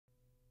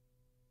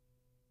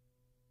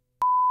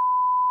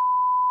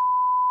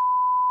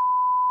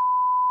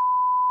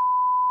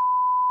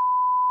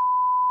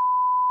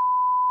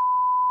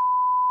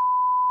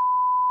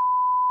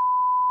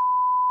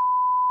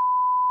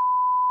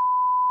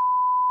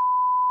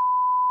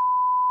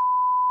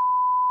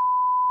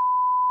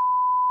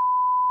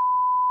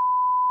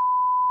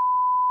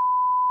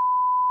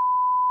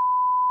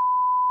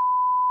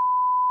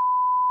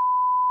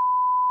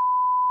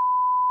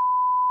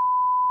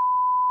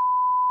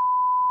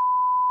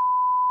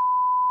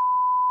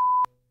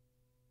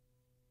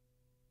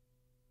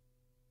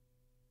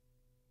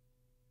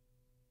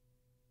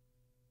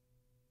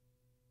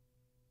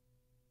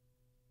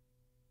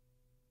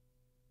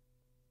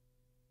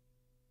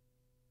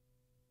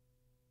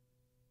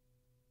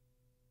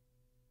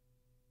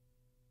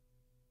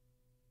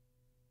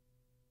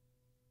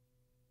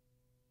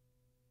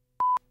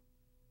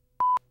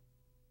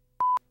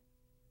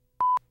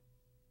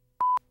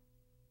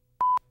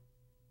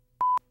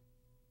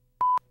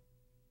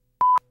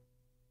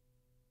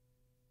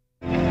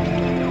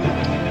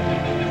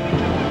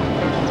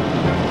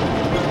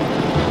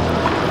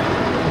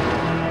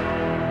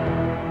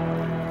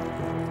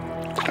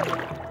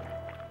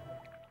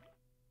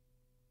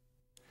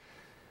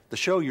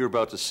show you're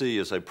about to see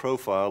is a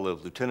profile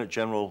of Lieutenant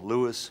General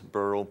Louis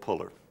Burrell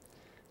Puller.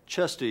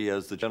 Chesty,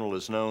 as the general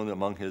is known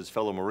among his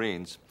fellow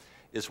Marines,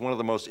 is one of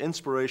the most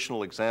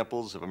inspirational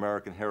examples of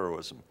American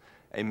heroism,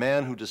 a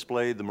man who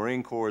displayed the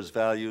Marine Corps'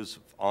 values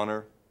of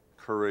honor,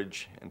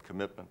 courage, and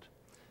commitment.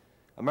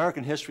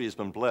 American history has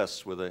been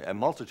blessed with a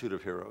multitude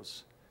of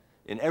heroes.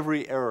 In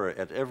every era,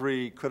 at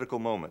every critical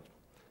moment,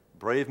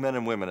 brave men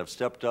and women have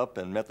stepped up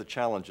and met the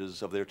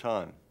challenges of their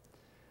time.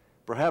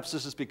 Perhaps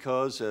this is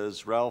because,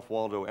 as Ralph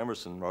Waldo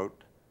Emerson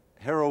wrote,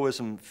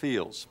 heroism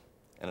feels,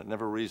 and it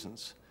never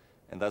reasons,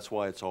 and that's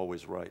why it's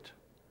always right.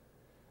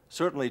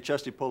 Certainly,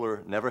 Chesty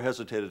Puller never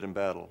hesitated in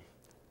battle.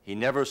 He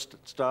never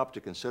stopped to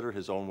consider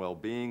his own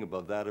well-being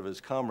above that of his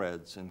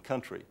comrades and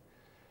country.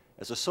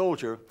 As a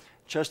soldier,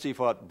 Chesty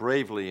fought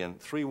bravely in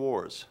 3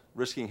 wars,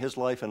 risking his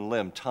life and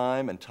limb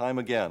time and time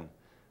again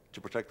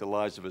to protect the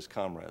lives of his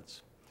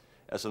comrades.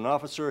 As an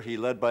officer, he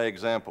led by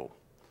example,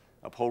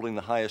 upholding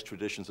the highest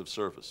traditions of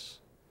service.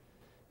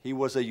 He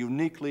was a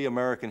uniquely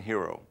American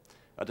hero,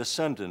 a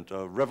descendant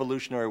of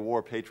Revolutionary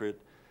War patriot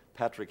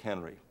Patrick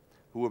Henry,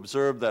 who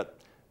observed that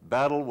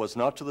battle was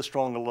not to the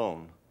strong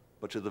alone,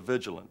 but to the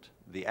vigilant,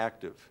 the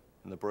active,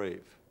 and the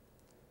brave.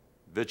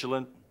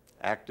 Vigilant,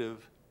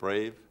 active,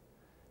 brave,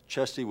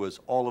 Chesty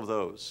was all of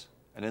those,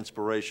 an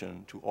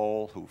inspiration to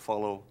all who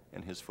follow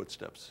in his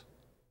footsteps.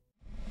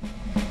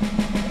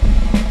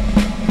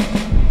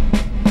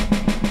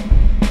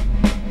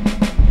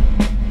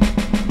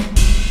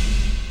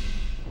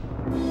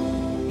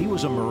 He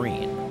was a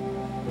Marine,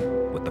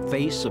 with the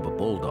face of a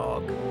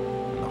bulldog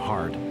and the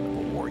heart of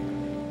a warrior.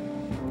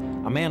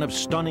 A man of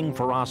stunning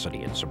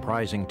ferocity and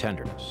surprising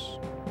tenderness,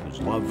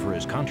 whose love for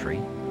his country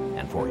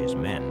and for his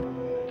men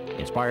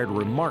inspired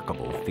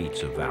remarkable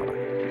feats of valor.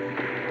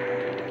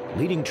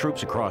 Leading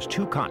troops across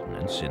 2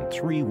 continents in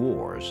 3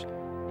 wars,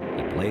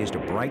 he blazed a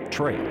bright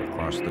trail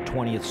across the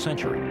 20th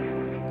century,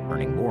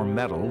 earning more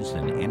medals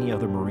than any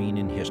other Marine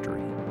in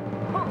history.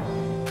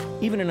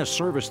 Even in a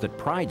service that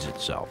prides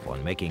itself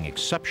on making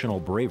exceptional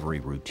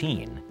bravery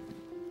routine,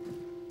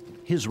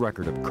 his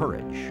record of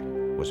courage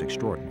was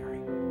extraordinary.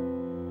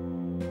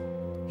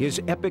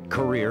 His epic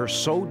career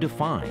so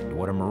defined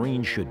what a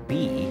Marine should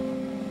be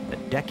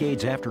that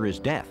decades after his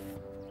death,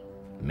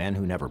 men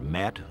who never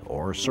met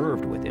or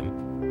served with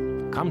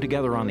him come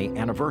together on the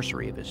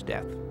anniversary of his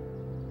death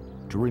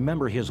to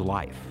remember his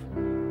life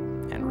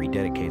and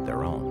rededicate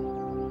their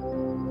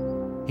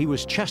own. He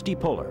was Chesty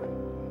Puller,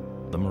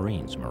 the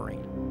Marine's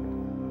Marine.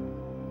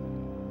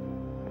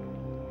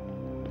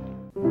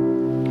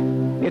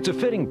 It's a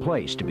fitting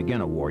place to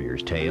begin a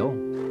warrior's tale.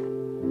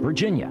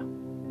 Virginia,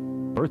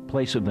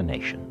 birthplace of the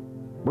nation,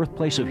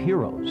 birthplace of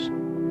heroes,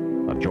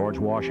 of George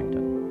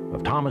Washington,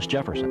 of Thomas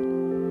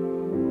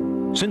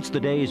Jefferson. Since the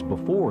days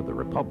before the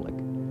Republic,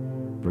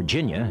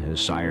 Virginia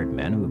has sired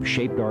men who have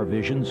shaped our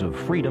visions of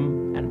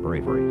freedom and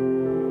bravery.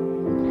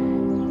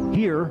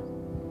 Here,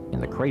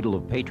 in the cradle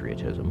of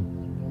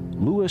patriotism,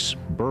 Louis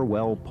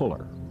Burwell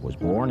Puller was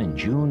born in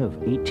June of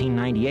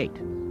 1898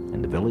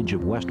 in the village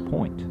of West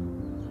Point.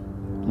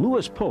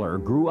 Louis Puller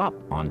grew up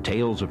on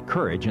tales of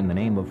courage in the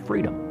name of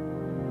freedom,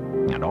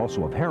 and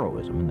also of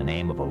heroism in the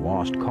name of a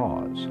lost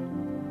cause.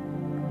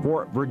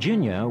 For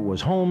Virginia was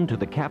home to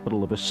the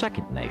capital of a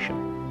second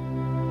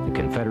nation, the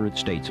Confederate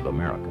States of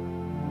America.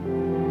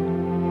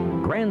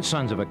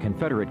 Grandsons of a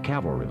Confederate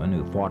cavalryman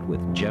who fought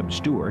with Jeb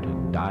Stuart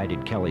and died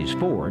at Kelly's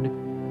Ford,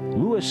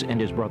 Louis and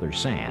his brother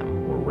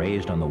Sam were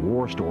raised on the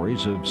war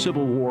stories of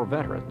Civil War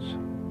veterans.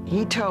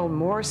 He told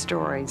more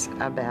stories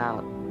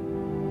about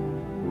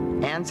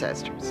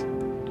ancestors.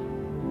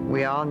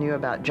 We all knew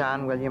about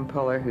John William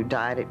Puller, who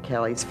died at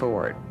Kelly's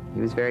Ford.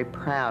 He was very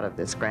proud of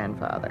this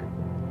grandfather.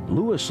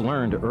 Louis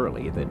learned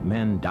early that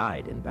men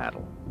died in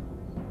battle.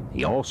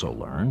 He also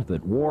learned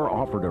that war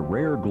offered a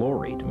rare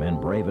glory to men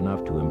brave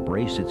enough to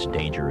embrace its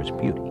dangerous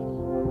beauty.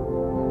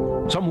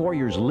 Some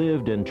warriors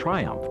lived and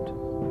triumphed,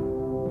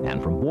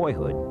 and from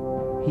boyhood,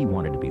 he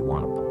wanted to be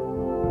one of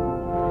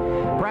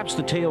them. Perhaps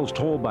the tales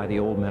told by the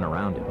old men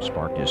around him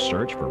sparked his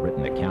search for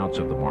written accounts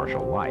of the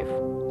martial life.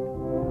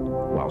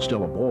 While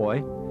still a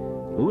boy,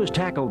 Louis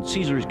tackled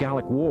Caesar's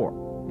Gallic War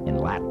in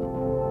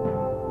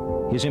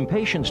Latin. His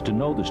impatience to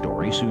know the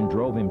story soon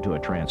drove him to a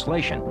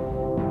translation,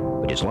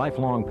 but his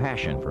lifelong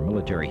passion for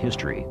military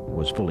history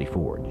was fully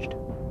forged.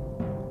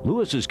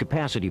 Louis's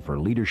capacity for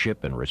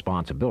leadership and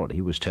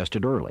responsibility was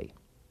tested early.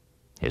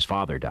 His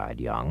father died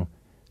young,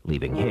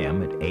 leaving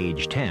him, at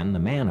age 10, the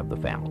man of the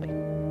family.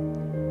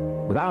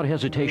 Without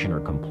hesitation or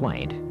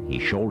complaint, he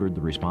shouldered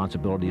the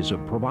responsibilities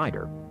of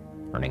provider,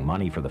 earning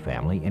money for the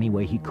family any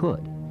way he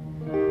could.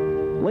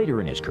 Later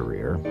in his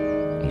career,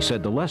 he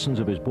said the lessons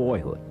of his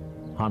boyhood,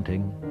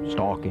 hunting,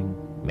 stalking,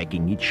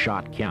 making each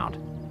shot count,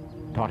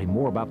 taught him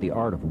more about the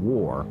art of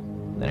war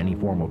than any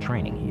formal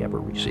training he ever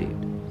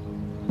received.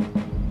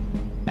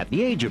 At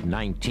the age of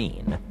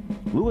 19,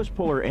 Louis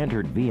Puller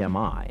entered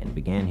VMI and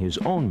began his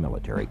own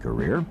military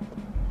career,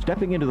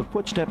 stepping into the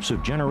footsteps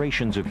of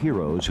generations of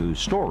heroes whose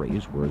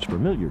stories were as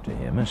familiar to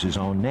him as his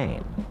own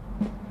name.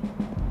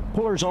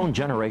 Puller's own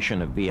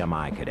generation of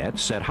VMI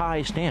cadets set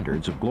high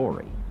standards of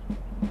glory.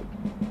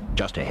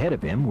 Just ahead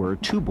of him were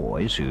two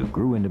boys who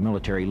grew into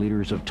military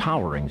leaders of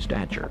towering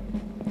stature.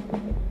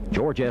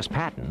 George S.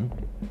 Patton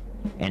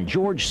and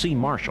George C.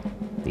 Marshall,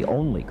 the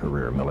only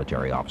career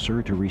military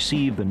officer to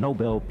receive the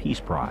Nobel Peace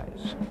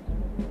Prize.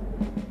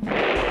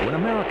 When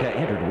America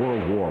entered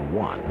World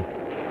War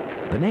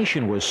I, the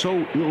nation was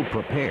so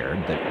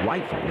ill-prepared that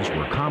rifles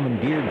were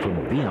commandeered from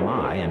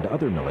VMI and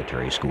other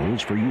military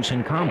schools for use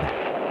in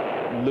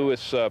combat.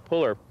 Lewis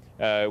Puller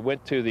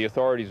went to the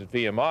authorities at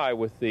VMI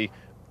with the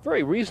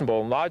very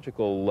reasonable and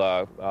logical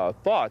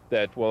thought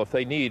that, well, if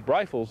they need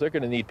rifles, they're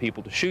going to need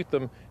people to shoot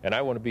them, and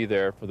I want to be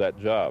there for that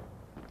job.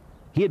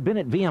 He had been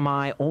at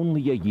VMI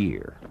only a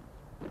year.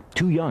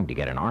 Too young to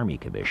get an Army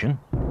commission,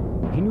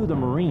 he knew the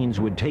Marines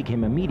would take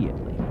him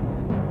immediately.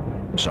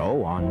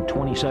 So, on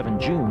 27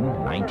 June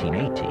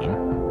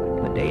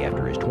 1918, the day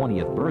after his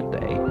 20th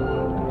birthday,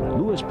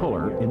 Lewis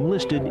Puller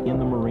enlisted in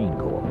the Marine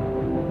Corps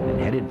and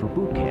headed for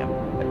boot camp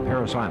at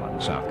Parris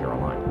Island, South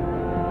Carolina.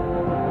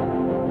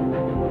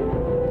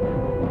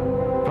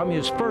 From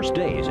his first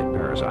days at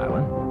Parris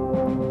Island,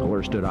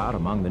 Puller stood out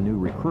among the new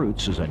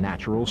recruits as a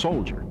natural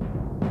soldier.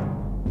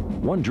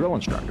 One drill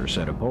instructor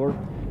said of Puller,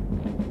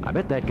 "I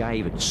bet that guy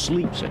even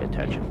sleeps at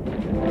attention."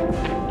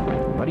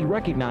 But he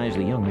recognized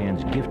the young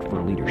man's gift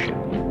for leadership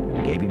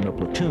and gave him a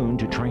platoon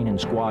to train in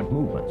squad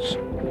movements.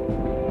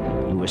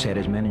 Lewis had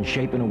his men in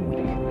shape in a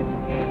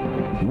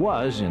week. He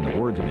was, in the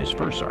words of his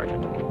first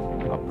sergeant,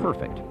 a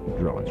perfect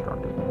drill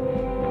instructor.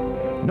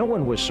 No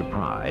one was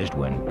surprised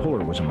when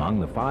Puller was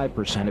among the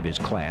 5% of his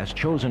class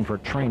chosen for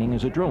training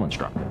as a drill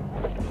instructor.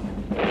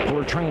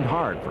 Puller trained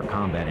hard for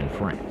combat in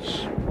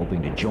France,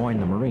 hoping to join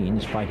the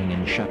Marines fighting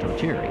in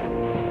Chateau-Thierry.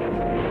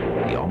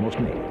 He almost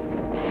made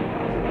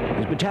it.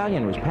 His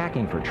battalion was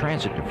packing for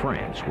transit to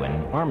France when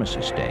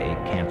Armistice Day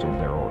canceled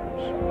their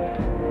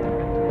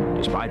orders.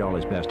 Despite all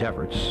his best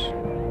efforts,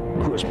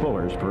 Lewis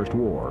Puller's first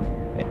war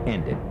had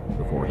ended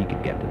before he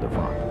could get to the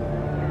front.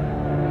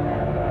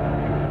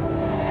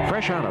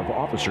 Fresh out of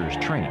officers'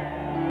 training,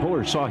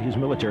 Puller saw his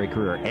military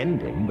career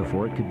ending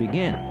before it could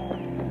begin.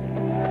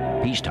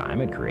 Peacetime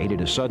had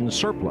created a sudden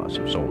surplus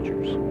of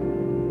soldiers.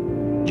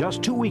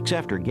 Just 2 weeks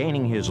after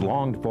gaining his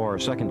longed-for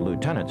second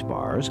lieutenant's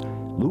bars,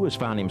 Lewis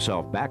found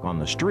himself back on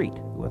the street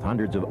with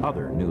hundreds of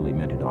other newly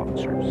minted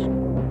officers.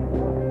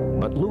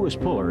 But Lewis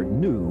Puller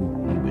knew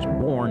he was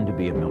born to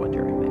be a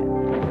military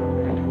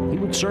man. He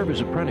would serve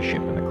his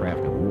apprenticeship in the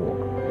craft of war.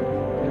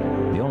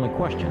 The only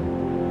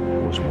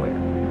question was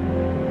where.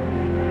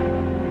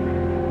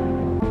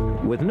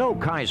 With no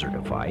Kaiser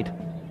to fight,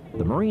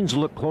 the Marines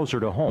looked closer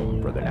to home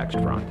for the next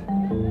front.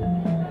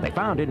 They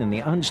found it in the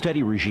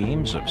unsteady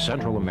regimes of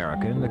Central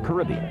America and the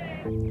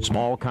Caribbean,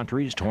 small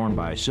countries torn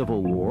by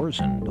civil wars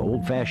and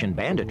old-fashioned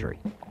banditry.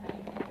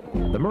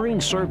 The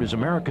Marines served as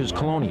America's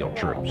colonial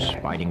troops,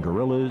 fighting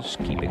guerrillas,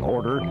 keeping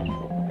order,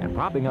 and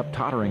propping up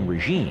tottering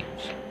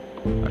regimes,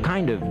 a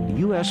kind of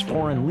U.S.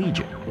 Foreign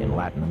Legion in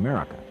Latin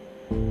America.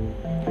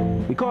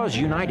 Because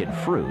United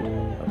Fruit,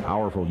 a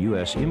powerful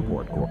U.S.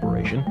 import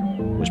corporation,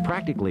 was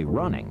practically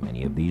running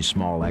many of these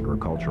small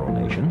agricultural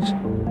nations,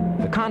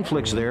 the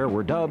conflicts there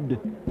were dubbed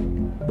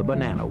the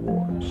Banana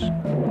Wars.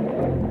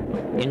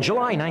 In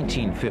July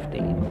 1950,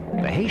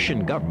 the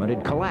Haitian government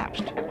had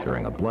collapsed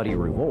during a bloody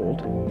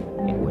revolt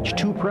in which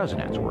 2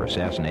 presidents were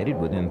assassinated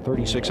within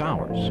 36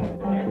 hours.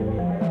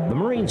 The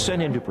Marines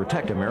sent in to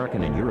protect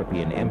American and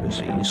European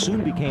embassies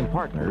soon became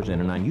partners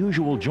in an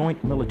unusual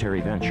joint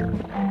military venture.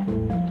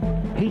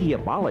 Haiti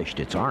abolished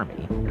its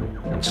army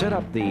and set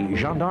up the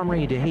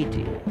Gendarmerie de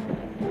Haiti,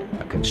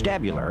 a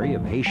constabulary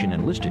of Haitian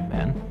enlisted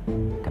men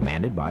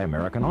commanded by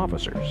American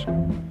officers.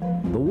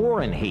 The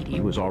war in Haiti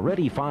was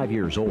already 5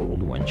 years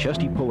old when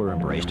Chesty Puller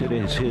embraced it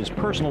as his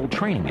personal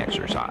training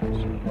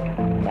exercise.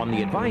 On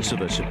the advice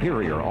of a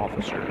superior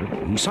officer,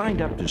 he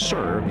signed up to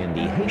serve in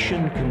the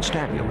Haitian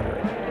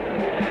constabulary.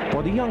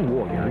 For the young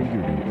warrior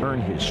eager to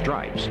earn his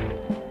stripes,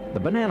 the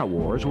Banana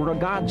Wars were a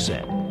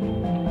godsend.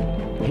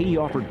 Haiti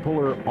offered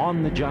Puller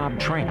on-the-job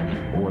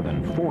training, more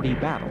than 40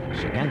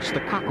 battles against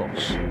the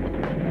Cacos,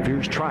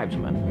 fierce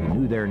tribesmen who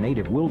knew their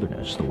native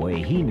wilderness the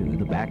way he knew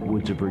the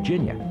backwoods of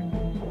Virginia.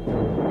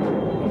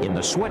 In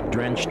the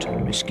sweat-drenched,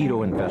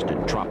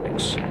 mosquito-infested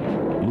tropics,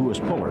 Lewis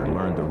Puller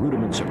learned the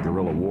rudiments of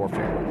guerrilla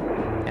warfare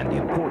and the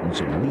importance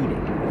of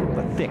leading from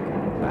the thick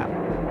of battle.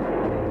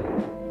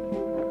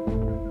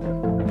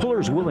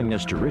 Puller's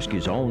willingness to risk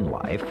his own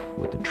life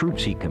with the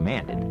troops he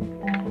commanded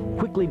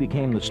quickly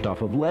became the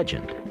stuff of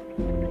legend.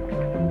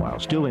 While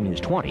still in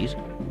his 20s,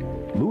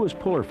 Lewis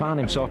Puller found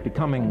himself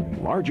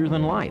becoming larger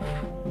than life.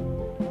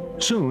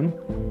 Soon,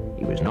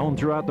 he was known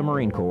throughout the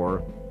Marine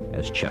Corps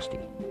as Chesty.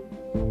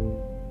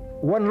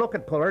 One look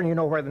at Puller and you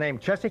know where the name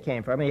Chesty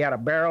came from. He had a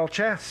barrel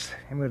chest.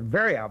 It was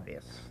very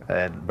obvious. He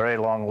had very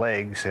long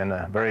legs and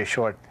a very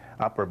short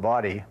upper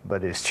body,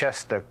 but his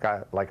chest stuck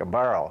out like a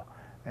barrel.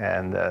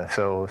 And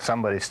so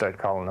somebody started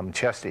calling him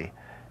Chesty,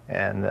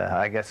 and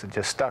I guess it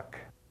just stuck.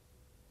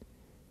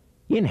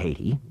 In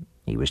Haiti,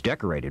 he was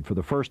decorated for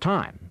the first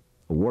time,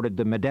 awarded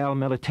the Médaille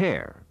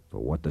Militaire for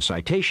what the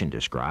citation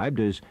described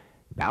as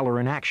valor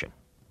in action,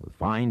 with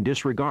fine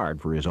disregard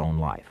for his own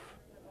life.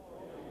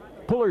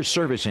 Puller's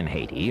service in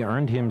Haiti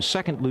earned him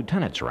second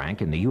lieutenant's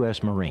rank in the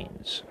U.S.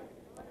 Marines.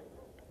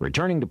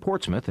 Returning to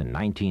Portsmouth in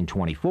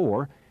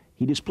 1924,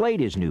 he displayed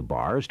his new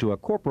bars to a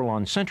corporal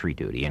on sentry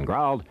duty and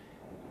growled,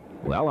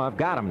 "Well, I've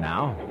got 'em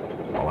now.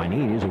 All I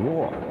need is a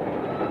war."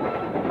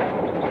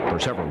 For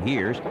several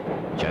years,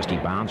 Chesty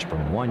bounced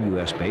from one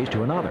U.S. base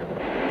to another,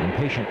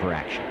 impatient for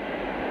action,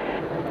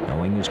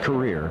 knowing his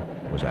career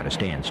was at a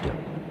standstill.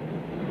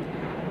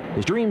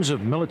 His dreams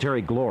of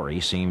military glory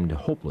seemed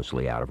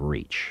hopelessly out of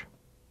reach.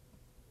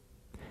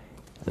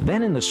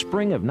 Then in the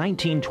spring of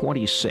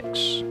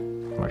 1926,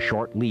 on a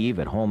short leave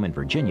at home in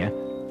Virginia,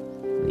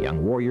 the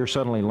young warrior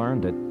suddenly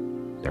learned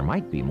that there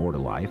might be more to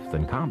life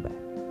than combat.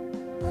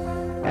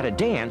 At a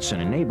dance in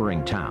a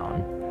neighboring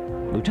town,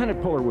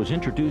 Lieutenant Puller was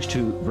introduced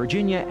to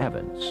Virginia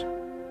Evans.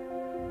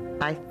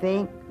 I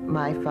think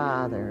my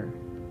father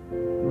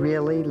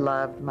really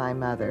loved my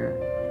mother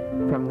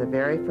from the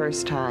very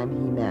first time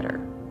he met her.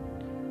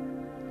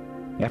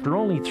 After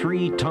only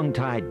 3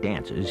 tongue-tied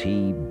dances,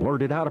 he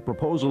blurted out a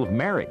proposal of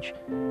marriage,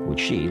 which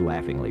she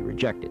laughingly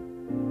rejected.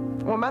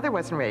 Well, Mother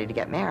wasn't ready to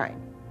get married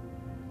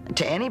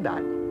to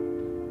anybody.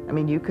 I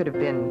mean, you could have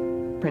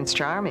been Prince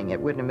Charming.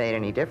 It wouldn't have made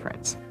any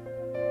difference.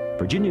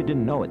 Virginia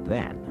didn't know it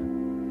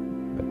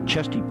then, but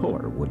Chesty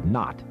Puller would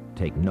not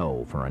take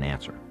no for an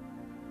answer.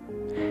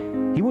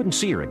 He wouldn't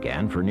see her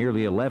again for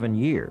nearly 11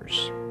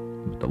 years,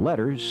 but the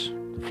letters,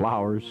 the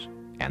flowers,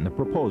 and the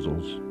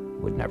proposals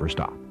would never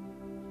stop.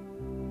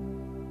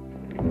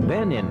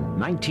 Then in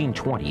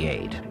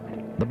 1928,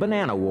 the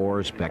Banana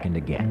Wars beckoned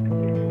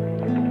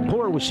again.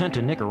 Puller was sent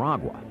to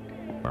Nicaragua,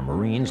 where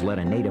Marines led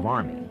a native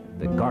army,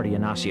 the Guardia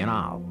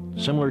Nacional,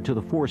 similar to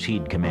the force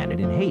he'd commanded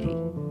in Haiti.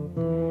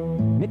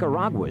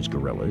 Nicaragua's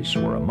guerrillas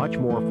were a much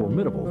more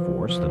formidable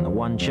force than the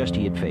one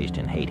Chesty had faced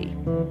in Haiti.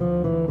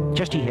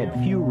 Chesty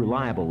had few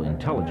reliable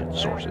intelligence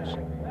sources.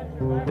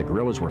 The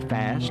guerrillas were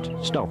fast,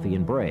 stealthy,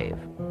 and brave.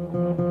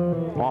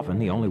 Often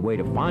the only way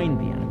to find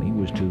the enemy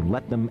was to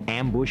let them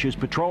ambush his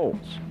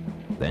patrols,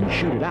 then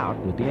shoot it out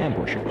with the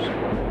ambushers.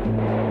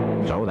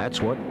 So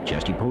that's what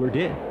Chesty Puller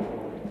did.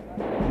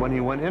 When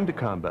he went into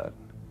combat,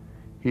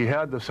 he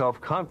had the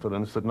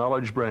self-confidence that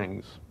knowledge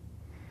brings,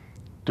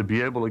 to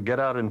be able to get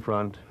out in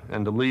front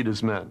and to lead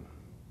his men.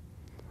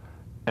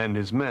 And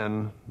his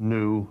men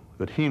knew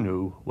that he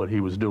knew what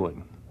he was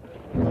doing.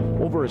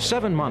 Over a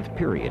 7-month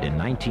period in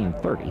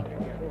 1930,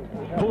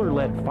 Puller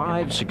led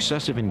 5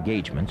 successive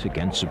engagements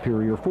against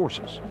superior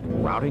forces,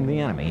 routing the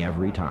enemy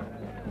every time.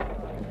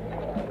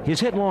 His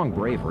headlong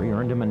bravery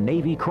earned him a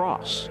Navy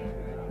Cross.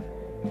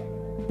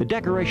 The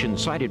decoration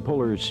cited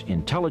Puller's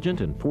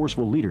intelligent and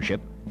forceful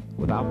leadership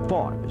without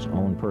thought of his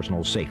own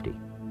personal safety.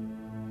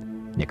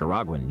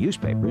 Nicaraguan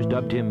newspapers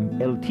dubbed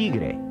him El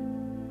Tigre.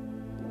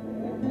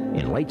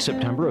 In late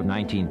September of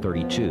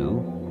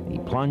 1932, he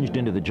plunged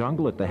into the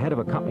jungle at the head of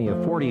a company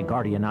of 40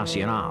 Guardia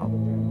Nacional.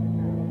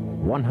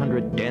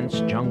 100 dense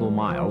jungle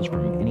miles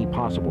from any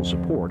possible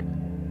support,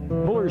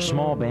 Puller's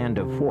small band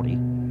of 40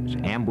 was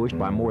ambushed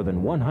by more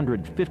than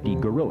 150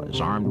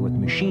 guerrillas armed with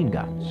machine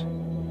guns.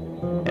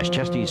 As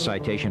Chesty's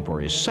citation for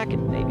his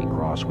second Navy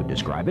Cross would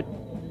describe it,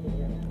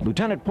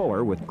 Lieutenant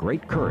Puller, with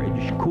great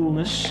courage,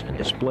 coolness, and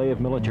display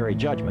of military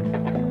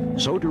judgment,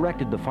 so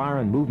directed the fire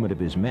and movement of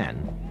his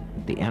men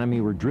that the enemy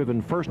were driven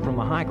first from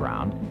the high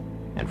ground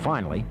and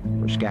finally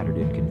were scattered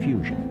in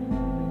confusion.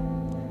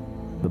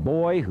 The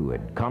boy who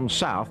had come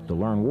south to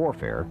learn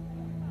warfare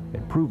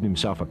had proved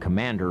himself a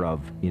commander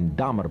of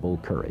indomitable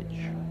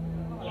courage.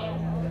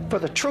 For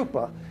the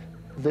trooper,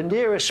 the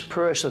nearest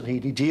person he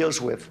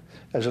deals with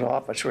as an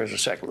officer is a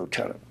second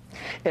lieutenant.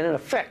 And in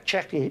effect,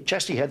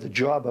 Chesty had the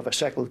job of a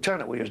second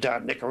lieutenant when he was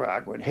down in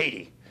Nicaragua and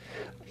Haiti.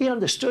 He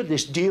understood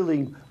this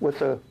dealing with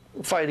the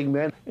fighting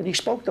men, and he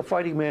spoke the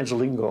fighting man's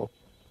lingo.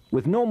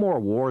 With no more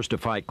wars to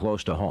fight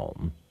close to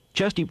home,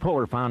 Chesty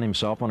Puller found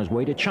himself on his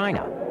way to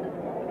China.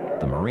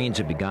 The Marines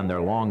had begun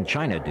their long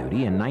China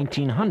duty in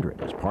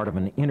 1900 as part of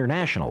an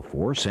international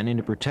force sent in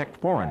to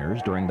protect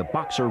foreigners during the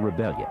Boxer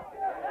Rebellion.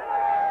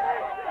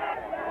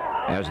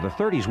 As the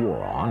 30s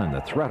wore on and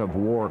the threat of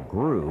war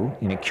grew,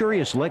 in a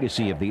curious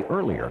legacy of the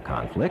earlier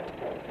conflict,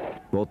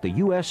 both the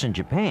U.S. and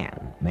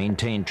Japan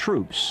maintained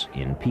troops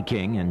in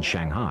Peking and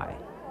Shanghai.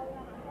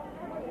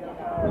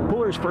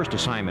 Puller's first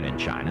assignment in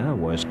China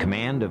was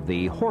command of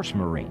the Horse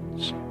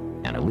Marines,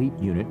 an elite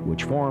unit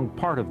which formed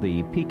part of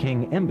the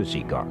Peking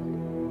Embassy Guard.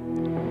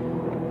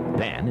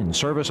 Then, in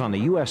service on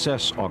the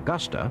USS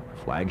Augusta,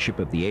 flagship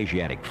of the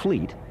Asiatic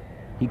Fleet,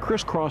 he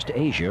crisscrossed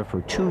Asia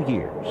for 2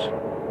 years.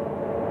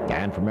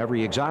 And from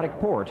every exotic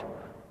port,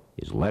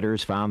 his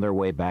letters found their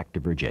way back to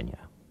Virginia.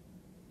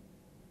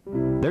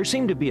 There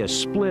seemed to be a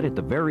split at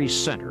the very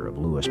center of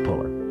Lewis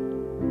Puller.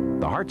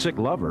 The heartsick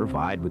lover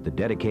vied with the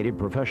dedicated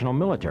professional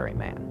military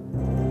man.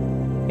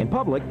 In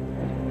public,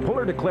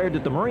 Puller declared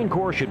that the Marine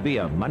Corps should be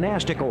a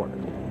monastic order,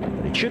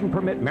 that it shouldn't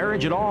permit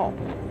marriage at all.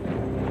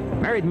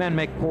 Married men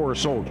make poorer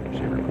soldiers,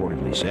 he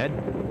reportedly said.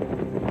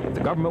 If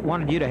the government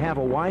wanted you to have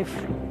a wife,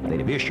 they'd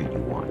have issued you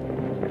one.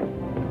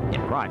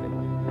 In private,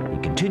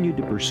 he continued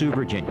to pursue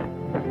Virginia,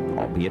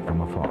 albeit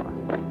from afar.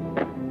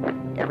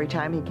 every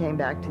time he came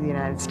back to the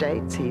United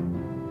States, he'd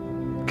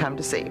come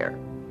to see her.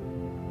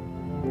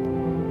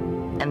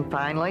 And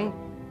finally,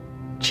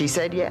 she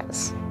said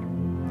yes.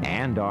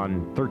 And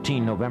on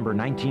 13 November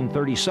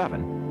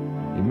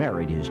 1937, he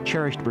married his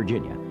cherished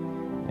Virginia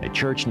in a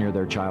church near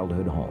their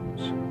childhood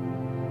homes.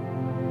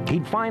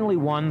 He'd finally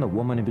won the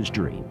woman of his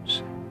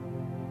dreams.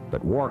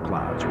 But war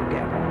clouds were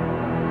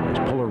gathering as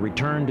Puller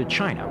returned to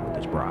China with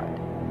his bride.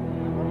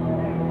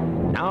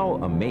 Now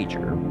a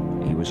major,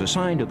 he was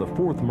assigned to the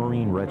 4th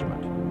Marine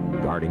Regiment,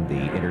 guarding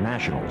the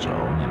international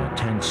zone in a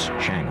tense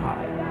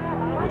Shanghai,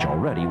 which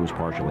already was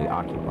partially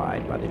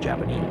occupied by the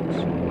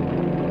Japanese.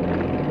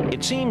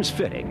 It seems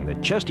fitting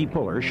that Chesty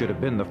Puller should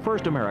have been the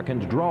first American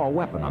to draw a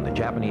weapon on the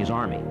Japanese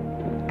army,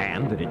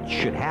 and that it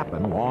should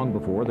happen long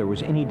before there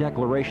was any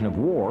declaration of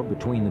war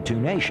between the two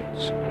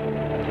nations.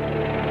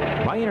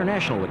 By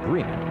international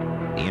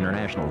agreement, the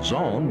international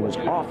zone was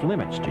off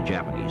limits to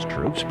Japanese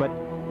troops, but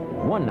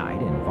one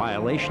night, in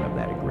violation of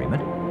that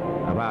agreement,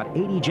 about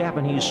 80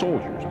 Japanese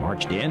soldiers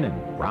marched in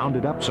and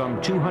rounded up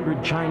some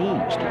 200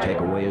 Chinese to take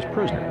away as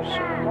prisoners.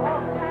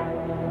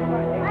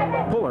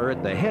 Puller,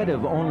 at the head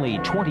of only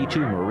 22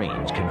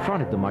 Marines,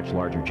 confronted the much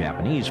larger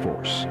Japanese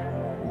force.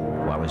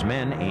 While his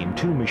men aimed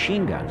 2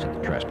 machine guns at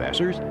the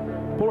trespassers,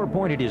 Puller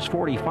pointed his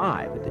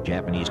 .45 at the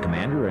Japanese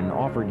commander and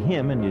offered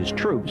him and his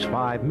troops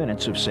 5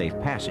 minutes of safe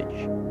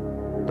passage.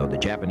 Though the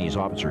Japanese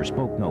officer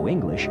spoke no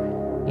English,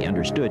 he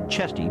understood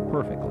Chesty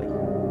perfectly.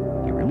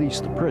 He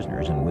released the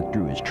prisoners and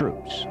withdrew his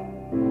troops.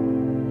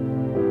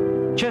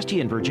 Chesty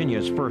and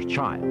Virginia's first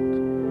child,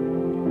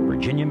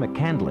 Virginia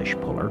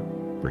McCandlish Puller,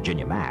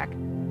 Virginia Mac,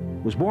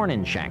 was born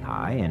in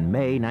Shanghai in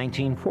May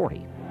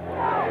 1940.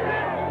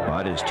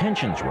 But as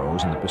tensions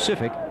rose in the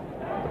Pacific,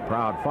 the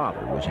proud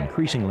father was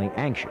increasingly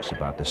anxious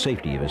about the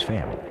safety of his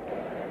family.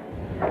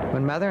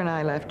 When Mother and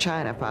I left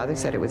China, Father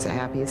said it was the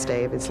happiest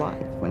day of his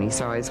life when he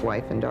saw his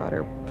wife and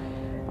daughter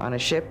on a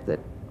ship that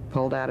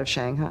pulled out of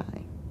Shanghai.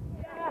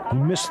 He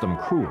missed them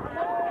cruelly,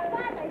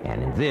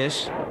 and in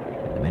this,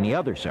 and the many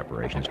other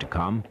separations to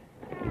come,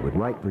 he would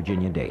write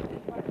Virginia daily.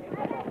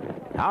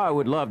 How I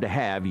would love to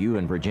have you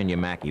and Virginia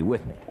Mackey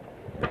with me,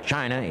 but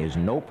China is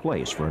no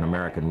place for an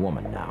American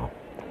woman now.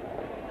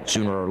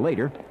 Sooner or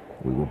later,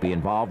 we will be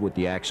involved with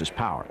the Axis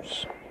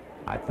powers.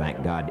 I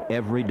thank God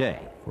every day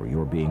for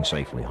your being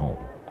safely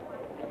home.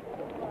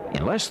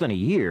 In less than a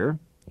year,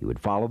 he would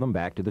follow them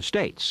back to the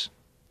States.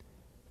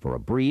 For a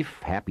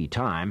brief, happy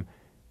time,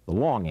 the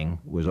longing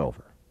was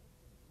over.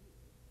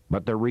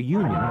 But their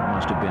reunion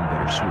must have been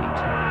bittersweet.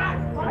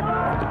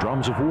 The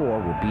drums of war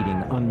were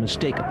beating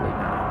unmistakably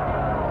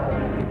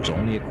now. It was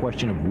only a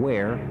question of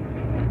where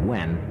and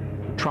when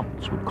the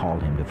trumpets would call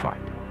him to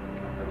fight.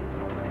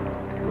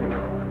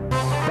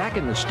 Back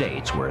in the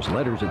States, where his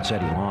letters had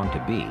said he longed to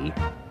be,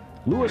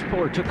 Lewis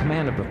Puller took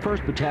command of the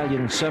 1st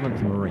Battalion,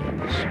 7th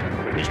Marines.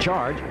 His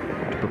charge,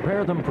 to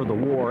prepare them for the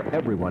war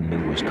everyone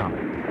knew was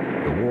coming,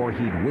 the war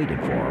he'd waited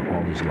for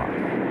all his life.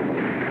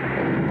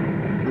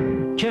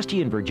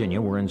 Chesty and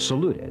Virginia were in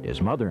Salute at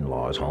his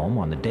mother-in-law's home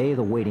on the day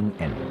the waiting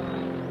ended.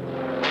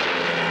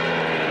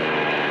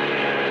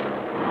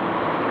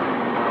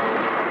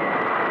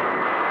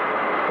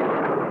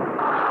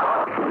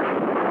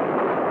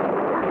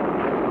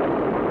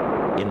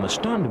 In the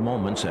stunned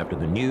moments after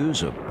the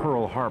news of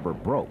Pearl Harbor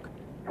broke,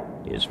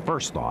 his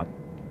first thought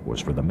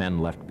was for the men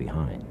left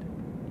behind.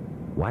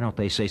 Why don't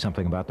they say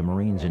something about the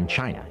Marines in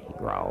China, he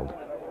growled.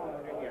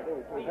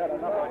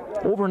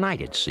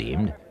 Overnight, it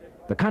seemed,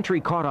 the country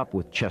caught up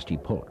with Chesty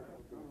Puller.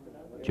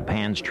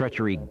 Japan's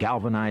treachery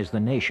galvanized the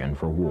nation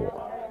for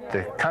war.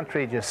 The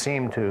country just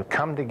seemed to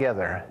come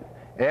together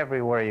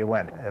everywhere you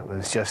went. It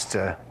was just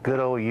good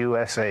old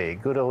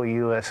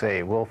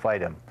USA, we'll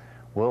fight him,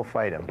 we'll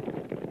fight him.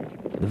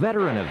 The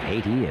veteran of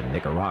Haiti and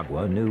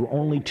Nicaragua knew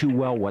only too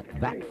well what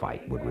that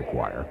fight would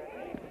require.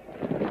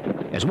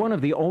 As one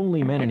of the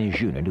only men in his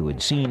unit who had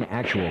seen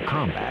actual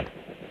combat,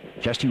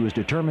 Chesty was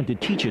determined to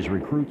teach his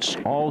recruits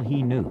all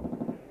he knew,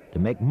 to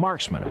make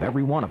marksmen of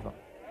every one of them,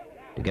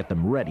 to get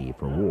them ready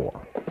for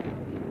war.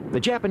 The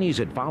Japanese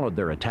had followed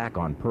their attack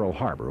on Pearl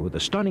Harbor with a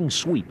stunning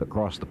sweep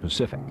across the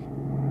Pacific.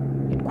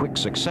 In quick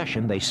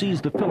succession, they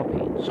seized the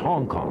Philippines,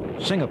 Hong Kong,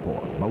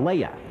 Singapore,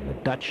 Malaya, and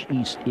the Dutch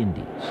East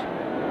Indies.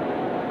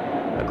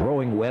 A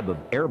growing web of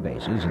air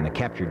bases in the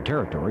captured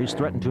territories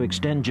threatened to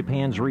extend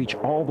Japan's reach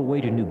all the way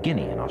to New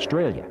Guinea and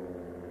Australia.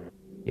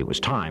 It was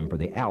time for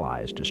the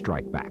Allies to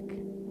strike back.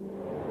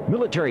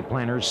 Military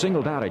planners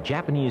singled out a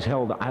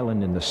Japanese-held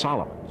island in the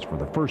Solomons for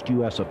the first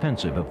U.S.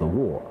 offensive of the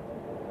war.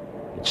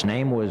 Its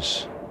name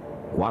was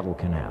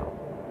Guadalcanal.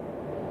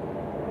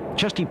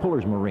 Chesty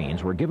Puller's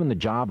Marines were given the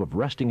job of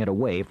wresting it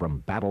away from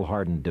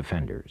battle-hardened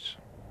defenders.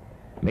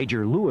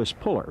 Major Lewis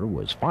Puller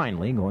was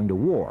finally going to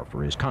war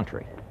for his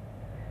country.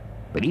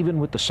 But even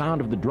with the sound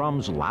of the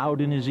drums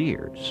loud in his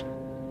ears,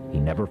 he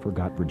never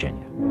forgot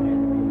Virginia.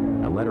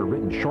 A letter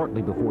written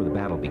shortly before the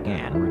battle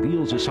began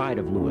reveals a side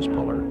of Lewis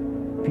Puller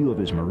few of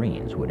his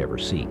Marines would ever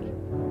see.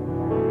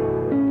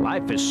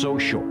 Life is so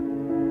short,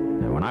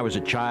 and when I was a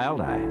child,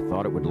 I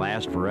thought it would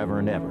last forever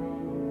and ever.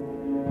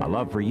 My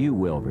love for you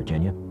will,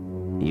 Virginia.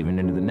 even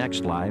into the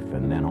next life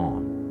and then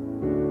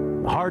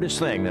on. The hardest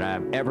thing that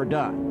I've ever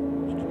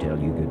done is to tell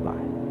you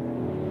goodbye.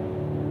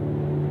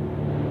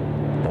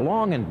 The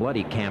long and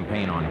bloody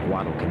campaign on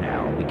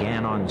Guadalcanal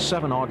began on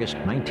 7 August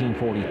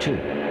 1942,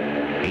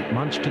 8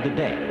 months to the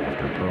day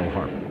after Pearl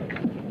Harbor.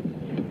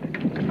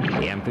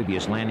 The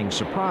amphibious landing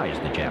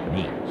surprised the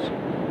Japanese.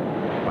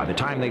 By the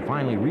time they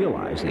finally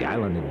realized the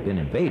island had been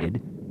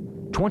invaded,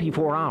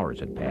 24 hours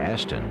had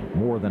passed and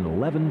more than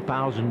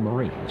 11,000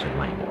 Marines had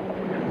landed.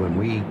 When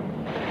we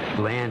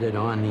landed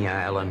on the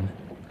island,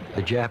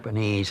 the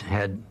Japanese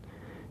had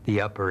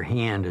the upper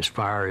hand as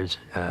far as,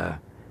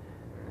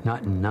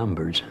 not in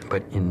numbers,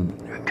 but in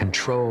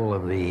control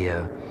of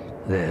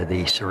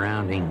the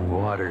surrounding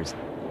waters.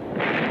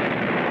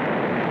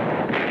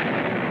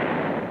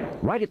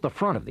 Right at the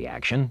front of the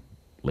action,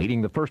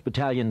 leading the 1st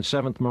Battalion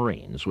 7th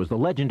Marines, was the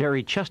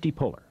legendary Chesty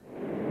Puller.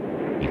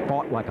 He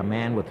fought like a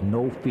man with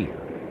no fear,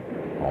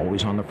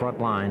 always on the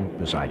front line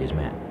beside his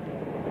men.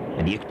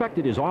 And he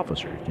expected his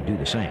officers to do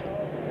the same.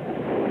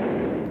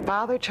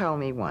 Father told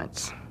me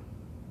once,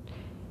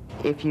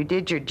 if you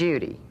did your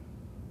duty,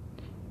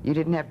 you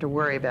didn't have to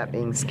worry about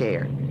being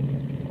scared.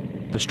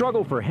 The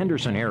struggle for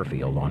Henderson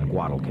Airfield on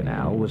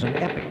Guadalcanal was an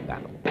epic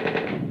battle,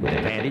 with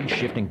advantage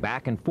shifting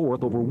back and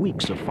forth over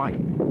weeks of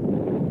fighting.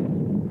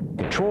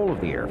 Control of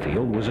the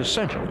airfield was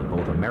essential to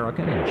both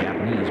American and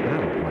Japanese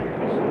battle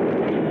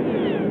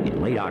plans.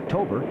 In late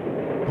October,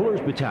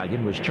 Puller's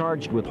battalion was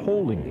charged with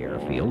holding the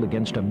airfield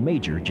against a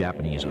major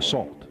Japanese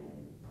assault.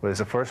 It was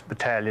the 1st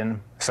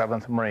Battalion,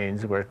 7th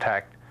Marines were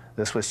attacked.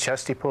 This was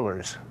Chesty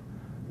Puller's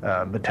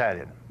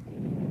battalion.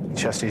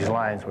 Chesty's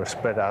lines were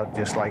spread out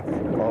just like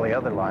all the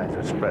other lines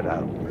were spread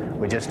out.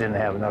 We just didn't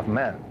have enough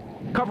men.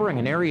 Covering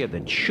an area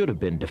that should have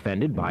been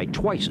defended by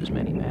twice as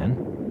many men,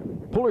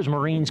 Puller's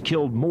Marines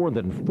killed more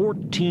than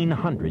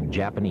 1,400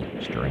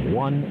 Japanese during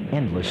one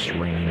endless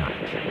rainy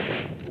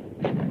night.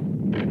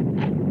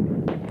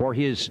 For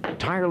his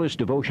tireless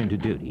devotion to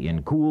duty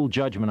and cool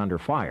judgment under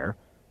fire,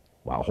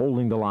 while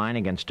holding the line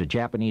against a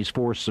Japanese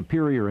force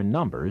superior in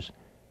numbers,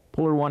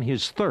 Puller won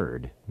his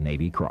 3rd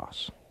Navy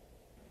Cross.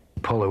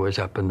 Puller was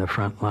up in the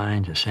front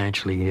lines,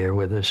 essentially here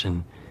with us,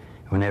 and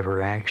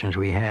whenever actions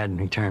we had,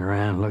 we turned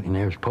around and looked, and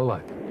there's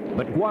Puller.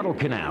 But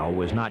Guadalcanal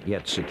was not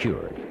yet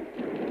secured.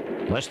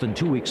 Less than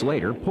 2 weeks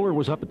later, Puller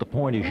was up at the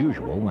point as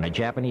usual when a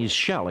Japanese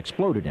shell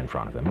exploded in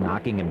front of him,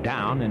 knocking him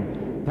down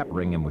and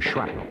peppering him with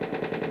shrapnel.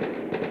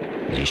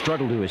 As he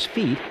struggled to his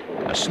feet,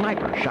 a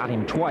sniper shot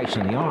him twice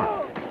in the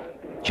arm.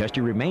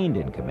 Chesty remained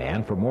in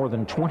command for more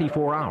than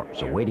 24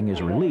 hours, awaiting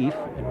his relief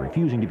and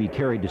refusing to be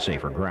carried to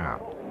safer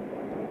ground.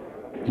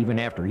 Even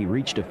after he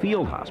reached a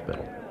field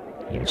hospital,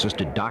 he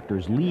insisted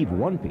doctors leave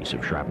one piece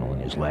of shrapnel in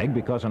his leg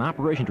because an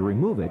operation to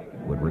remove it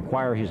would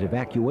require his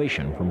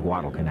evacuation from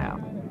Guadalcanal.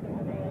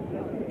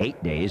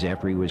 8 days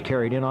after he was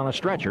carried in on a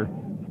stretcher,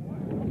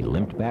 he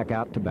limped back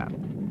out to battle.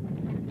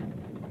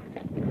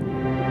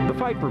 The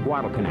fight for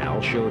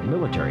Guadalcanal showed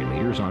military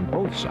leaders on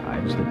both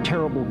sides the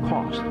terrible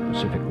cost the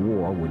Pacific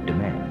War would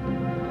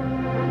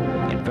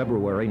demand. In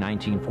February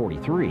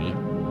 1943,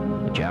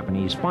 the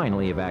Japanese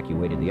finally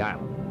evacuated the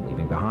island,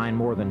 leaving behind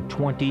more than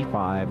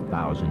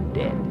 25,000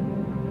 dead.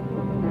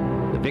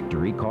 The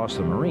victory cost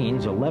the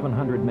Marines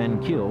 1,100 men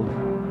killed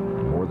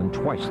and more than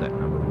twice that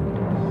number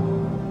wounded.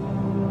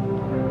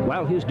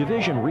 While his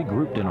division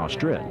regrouped in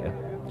Australia,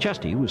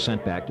 Chesty was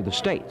sent back to the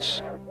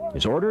States.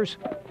 His orders?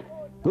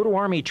 Go to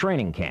Army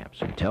training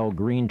camps and tell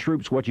Green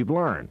troops what you've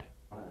learned.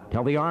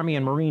 Tell the Army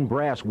and Marine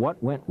brass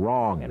what went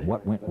wrong and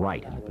what went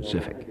right in the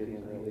Pacific.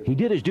 He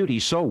did his duty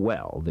so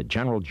well that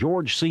General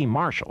George C.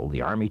 Marshall,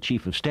 the Army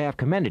Chief of Staff,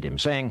 commended him,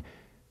 saying,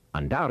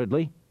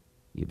 "Undoubtedly,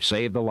 you've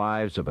saved the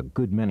lives of a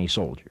good many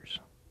soldiers."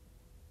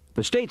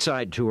 The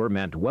stateside tour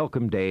meant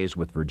welcome days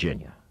with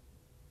Virginia.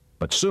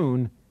 But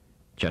soon,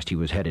 Chesty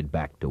was headed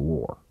back to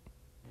war.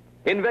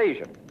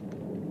 Invasion.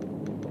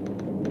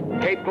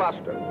 Cape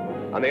Gloucester,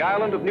 on the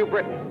island of New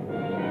Britain,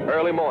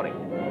 early morning.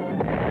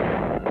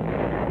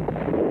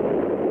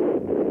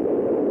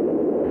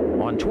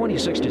 On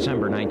 26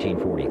 December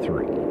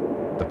 1943,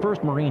 the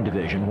 1st Marine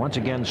Division once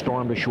again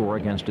stormed ashore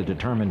against a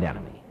determined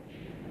enemy,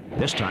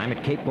 this time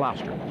at Cape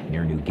Gloucester,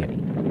 near New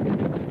Guinea.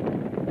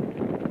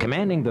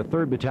 Commanding the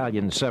 3rd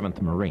Battalion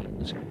 7th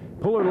Marines,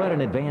 Puller led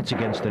an advance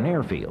against an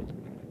airfield.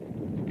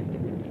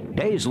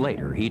 Days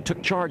later, he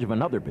took charge of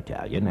another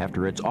battalion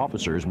after its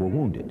officers were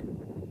wounded.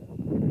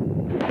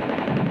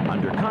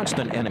 Under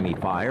constant enemy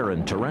fire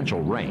and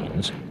torrential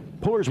rains,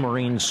 Puller's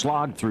Marines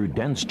slogged through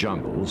dense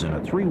jungles in a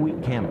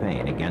 3-week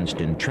campaign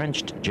against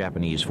entrenched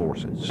Japanese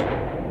forces.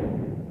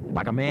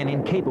 Like a man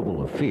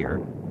incapable of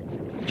fear,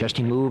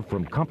 Chesty moved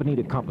from company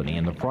to company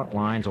in the front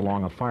lines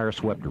along a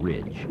fire-swept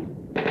ridge.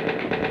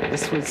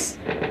 This was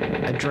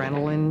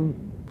adrenaline,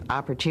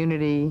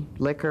 opportunity,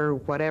 liquor,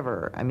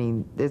 whatever. I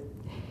mean,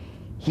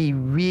 he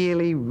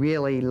really,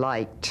 really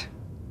liked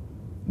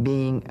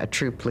being a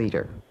troop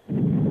leader.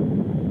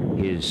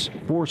 His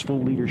forceful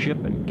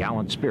leadership and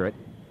gallant spirit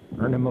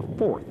earned him a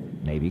 4th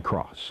Navy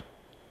Cross.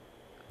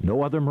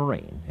 No other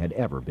Marine had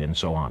ever been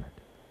so honored.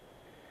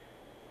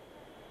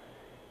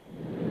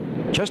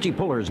 Chesty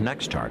Puller's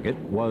next target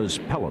was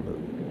Peleliu,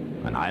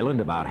 an island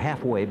about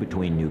halfway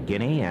between New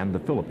Guinea and the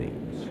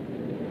Philippines.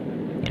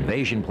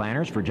 Invasion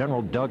planners for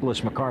General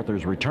Douglas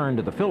MacArthur's return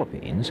to the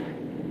Philippines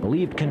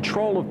believed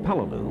control of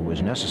Peleliu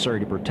was necessary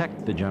to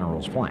protect the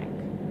general's flank.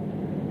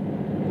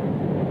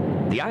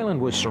 The island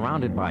was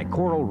surrounded by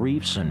coral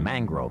reefs and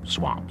mangrove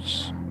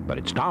swamps, but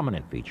its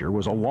dominant feature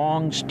was a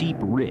long, steep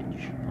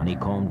ridge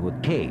honeycombed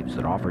with caves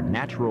that offered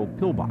natural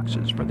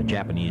pillboxes for the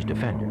Japanese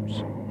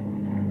defenders.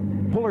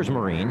 Puller's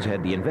Marines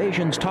had the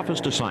invasion's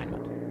toughest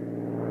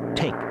assignment: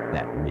 take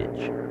that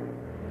ridge.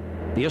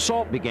 The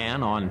assault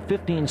began on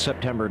 15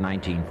 September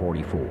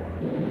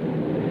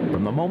 1944.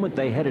 From the moment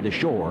they headed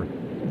ashore,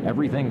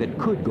 everything that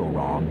could go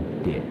wrong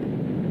did.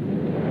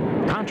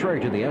 Contrary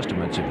to the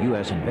estimates of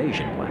U.S.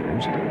 invasion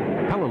planners,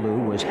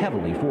 Peleliu was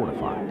heavily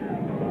fortified.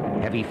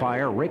 Heavy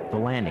fire raked the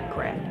landing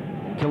craft,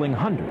 killing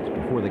hundreds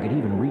before they could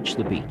even reach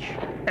the beach.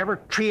 Every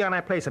tree on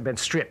that place had been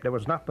stripped. There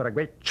was nothing but a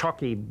great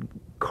chalky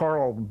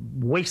coral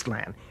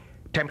wasteland.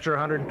 Temperature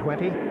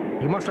 120.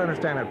 You must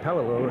understand that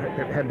Peleliu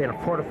had been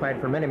fortified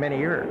for many, many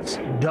years.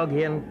 Dug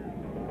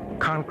in,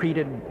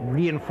 concreted,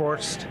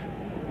 reinforced,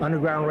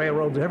 underground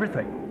railroads,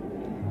 everything.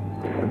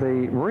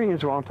 The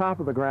Marines were on top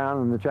of the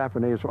ground and the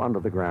Japanese were under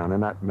the ground,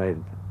 and that made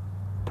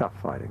tough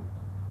fighting.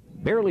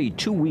 Barely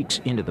 2 weeks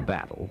into the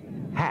battle,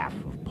 half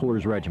of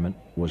Puller's regiment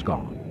was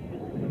gone.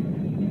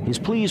 His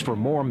pleas for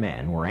more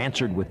men were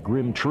answered with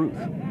grim truth.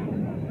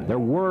 There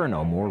were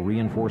no more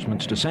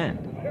reinforcements to send.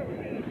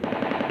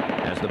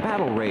 As the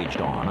battle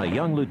raged on, a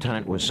young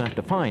lieutenant was sent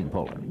to find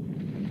Puller.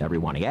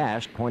 Everyone he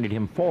asked pointed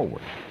him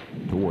forward,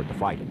 toward the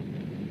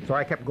fighting. So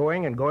I kept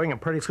going,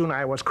 and pretty soon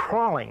I was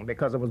crawling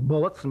because there was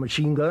bullets and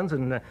machine guns,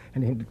 and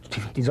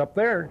he's up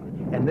there,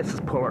 and this is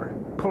Puller.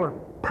 Puller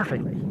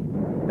perfectly.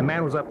 The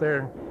man was up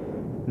there,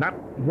 not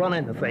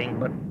running the thing,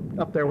 but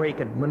up there where he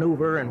could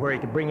maneuver and where he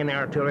could bring in the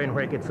artillery and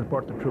where he could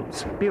support the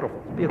troops. Beautiful,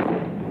 beautiful.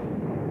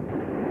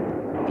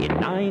 In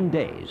 9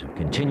 days of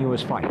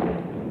continuous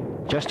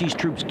fighting, Chesty's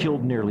troops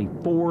killed nearly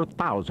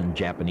 4,000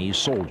 Japanese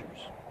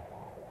soldiers,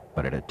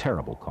 but at a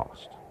terrible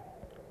cost.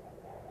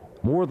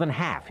 More than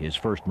half his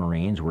first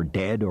Marines were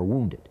dead or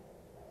wounded.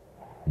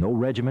 No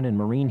regiment in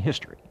Marine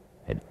history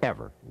had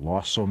ever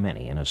lost so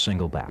many in a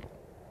single battle.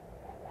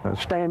 A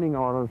standing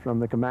order from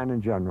the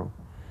commanding general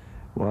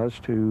was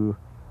to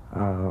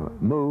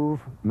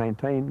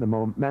maintain the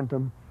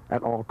momentum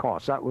at all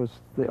costs. That was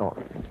the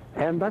order.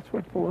 And that's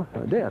what Puller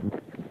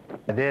did.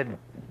 I did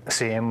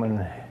see him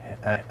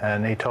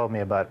and he told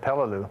me about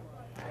Peleliu.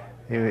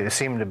 He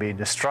seemed to be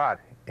distraught.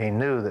 He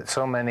knew that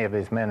so many of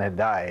his men had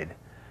died,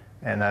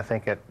 and I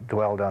think it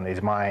dwelled on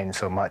his mind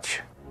so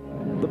much.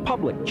 The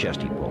public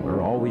Chesty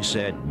Puller always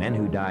said men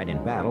who died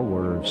in battle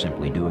were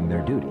simply doing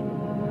their duty.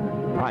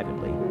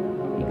 Privately,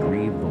 he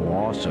grieved the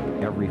loss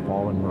of every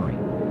fallen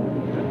Marine.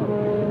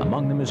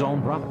 Among them his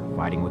own brother,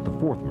 fighting with the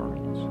 4th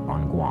Marines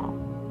on Guam.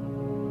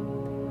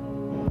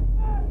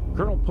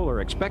 Colonel Puller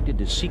expected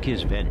to seek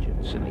his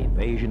vengeance in the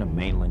invasion of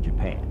mainland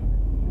Japan.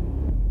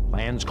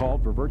 Plans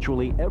called for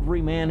virtually every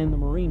man in the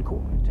Marine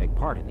Corps to take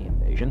part in the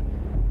invasion.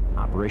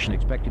 Operation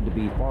expected to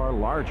be far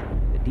larger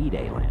than the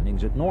D-Day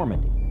landings at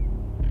Normandy.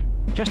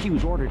 Chesty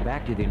was ordered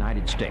back to the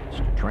United States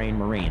to train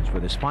Marines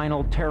for this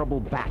final terrible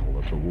battle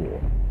of the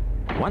war.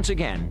 Once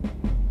again,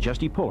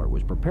 Chesty Puller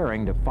was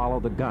preparing to follow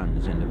the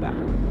guns into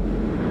battle.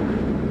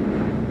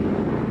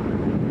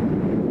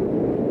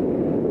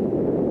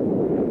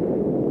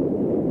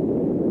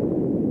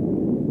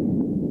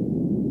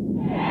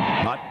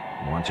 But,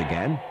 once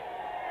again,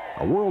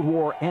 a world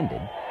war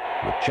ended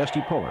with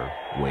Chesty Puller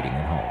waiting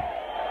at home.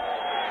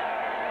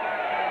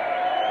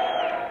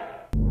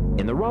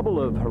 In the rubble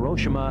of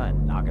Hiroshima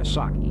and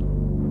Nagasaki,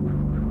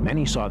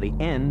 many saw the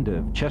end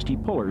of Chesty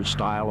Puller's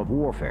style of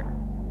warfare.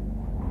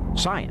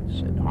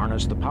 Science had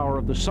harnessed the power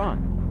of the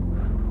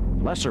sun.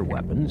 Lesser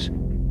weapons,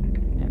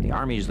 and the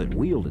armies that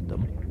wielded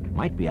them,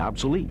 might be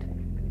obsolete.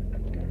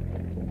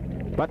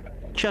 But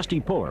Chesty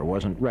Puller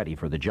wasn't ready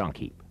for the junk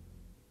heap.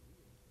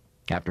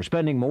 After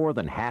spending more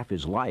than half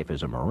his life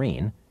as a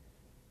Marine,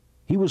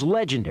 he was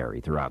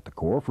legendary throughout the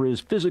Corps for his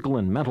physical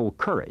and mental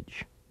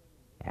courage,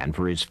 and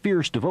for his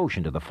fierce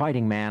devotion to the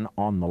fighting man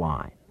on the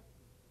line.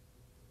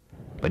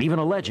 But even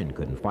a legend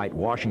couldn't fight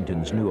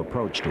Washington's new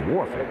approach to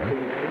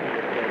warfare.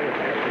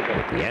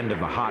 At the end of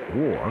the hot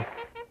war,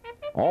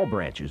 all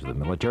branches of the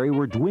military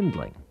were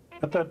dwindling.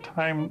 At that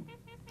time,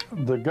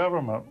 the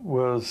government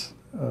was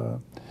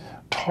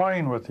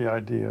toying with the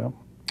idea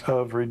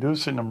of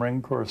reducing the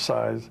Marine Corps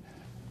size.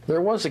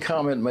 There was a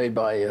comment made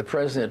by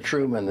President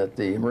Truman that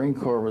the Marine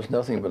Corps was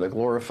nothing but a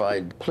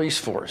glorified police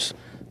force.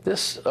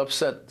 This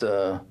upset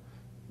the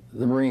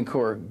Marine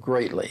Corps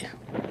greatly.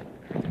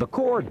 The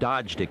Corps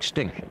dodged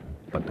extinction,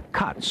 but the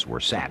cuts were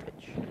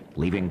savage,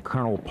 leaving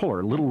Colonel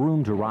Puller little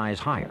room to rise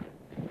higher.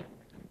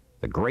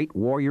 The great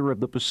warrior of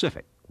the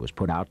Pacific was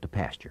put out to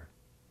pasture,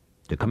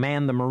 to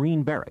command the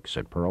Marine barracks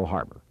at Pearl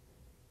Harbor.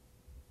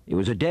 It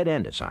was a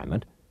dead-end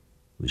assignment,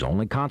 whose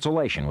only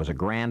consolation was a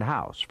grand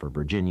house for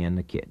Virginia and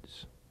the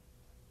kids.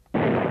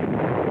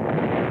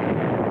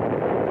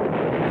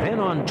 Then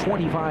on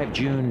 25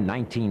 June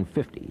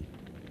 1950,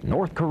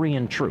 North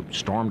Korean troops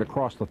stormed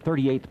across the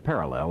 38th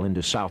parallel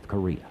into South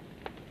Korea.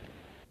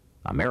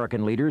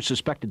 American leaders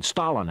suspected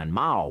Stalin and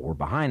Mao were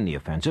behind the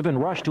offensive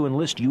and rushed to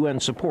enlist UN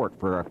support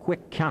for a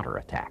quick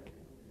counterattack.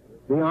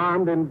 The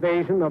armed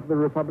invasion of the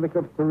Republic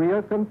of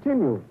Korea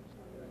continues.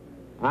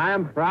 I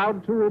am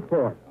proud to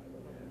report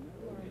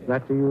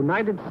that the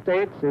United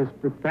States is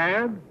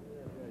prepared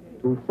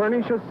to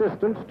furnish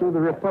assistance to the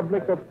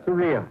Republic of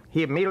Korea.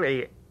 He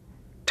immediately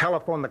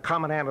telephoned the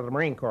commandant of the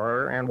Marine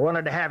Corps and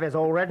wanted to have his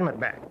old regiment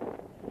back.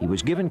 He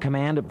was given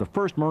command of the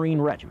 1st Marine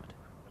Regiment,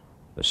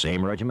 the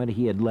same regiment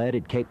he had led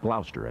at Cape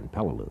Gloucester and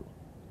Peleliu.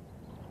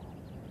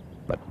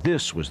 But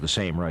this was the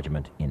same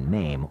regiment in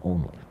name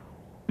only.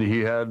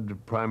 He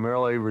had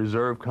primarily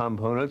reserve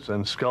components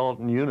and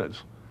skeleton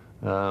units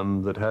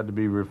that had to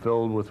be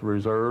refilled with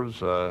reserves,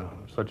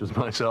 such as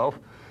myself,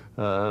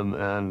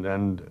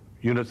 and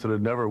units that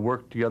had never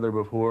worked together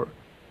before.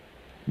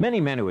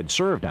 Many men who had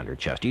served under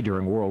Chesty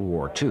during World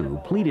War II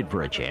pleaded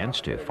for a chance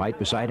to fight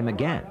beside him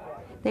again.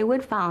 They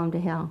would follow him to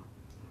hell.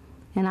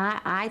 And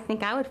I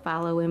think I would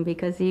follow him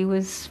because he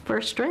was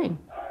first string.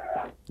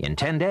 In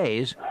 10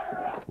 days,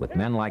 with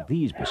men like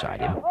these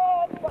beside him,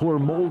 Puller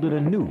molded a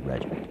new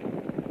regiment,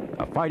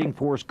 a fighting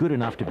force good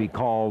enough to be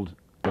called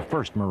the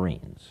 1st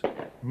Marines.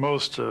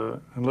 Most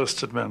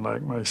enlisted men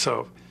like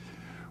myself,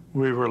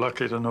 we were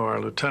lucky to know our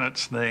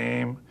lieutenant's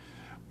name,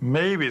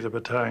 maybe the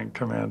battalion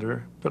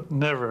commander, but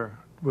never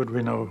would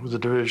we know who the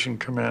division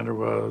commander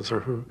was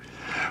or who.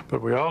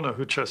 But we all know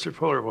who Chesty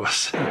Puller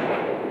was.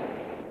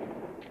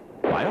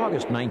 By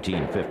August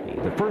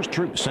 1950, the first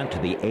troops sent to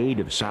the aid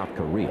of South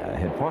Korea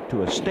had fought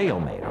to a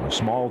stalemate on a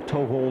small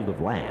toehold of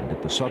land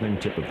at the southern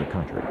tip of the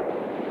country.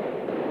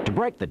 To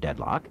break the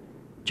deadlock,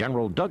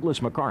 General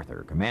Douglas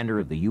MacArthur, commander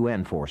of the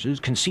UN forces,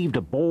 conceived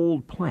a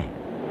bold plan.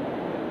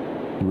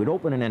 He would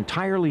open an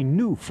entirely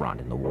new front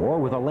in the war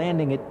with a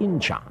landing at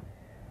Incheon,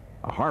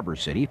 a harbor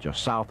city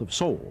just south of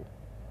Seoul.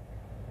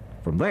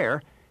 From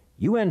there,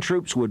 UN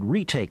troops would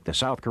retake the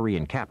South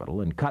Korean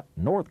capital and cut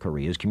North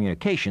Korea's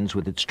communications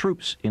with its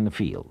troops in the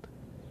field.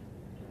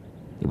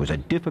 It was a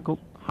difficult,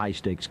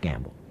 high-stakes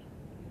gamble.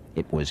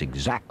 It was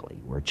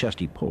exactly where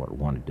Chesty Puller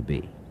wanted to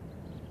be.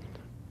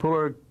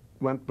 Puller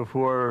went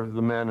before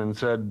the men and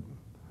said,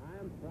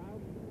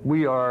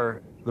 "We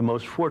are the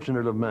most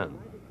fortunate of men.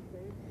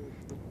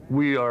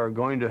 We are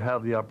going to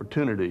have the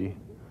opportunity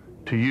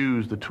to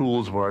use the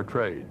tools of our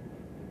trade."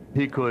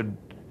 He could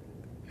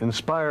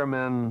inspire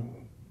men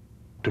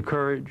to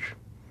courage,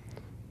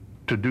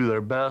 to do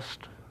their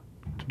best,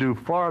 to do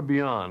far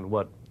beyond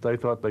what they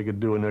thought they could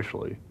do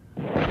initially.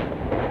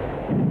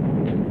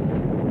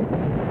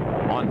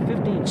 On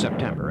 15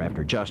 September,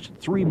 after just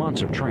 3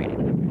 months of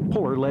training,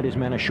 Puller led his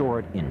men ashore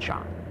at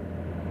Incheon.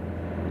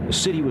 The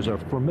city was a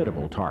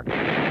formidable target.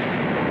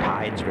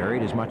 Tides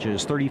varied as much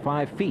as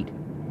 35 feet,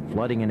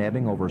 flooding and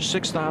ebbing over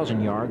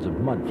 6,000 yards of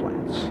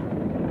mudflats.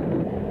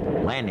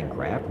 Landing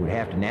craft would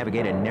have to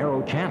navigate a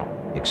narrow channel,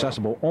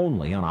 accessible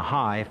only on a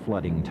high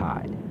flooding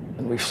tide.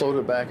 And we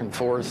floated back and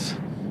forth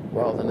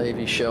while the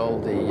Navy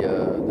shelled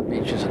the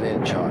beaches at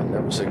Incheon.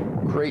 There was a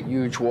great,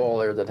 huge wall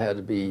there that had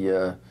to be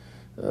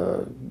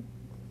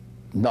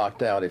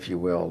knocked out, if you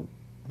will,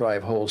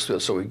 drive holes to it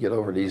so we could get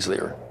over it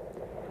easier.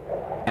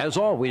 As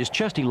always,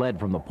 Chesty led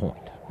from the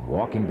point,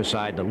 walking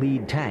beside the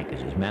lead tank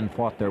as his men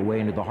fought their way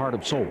into the heart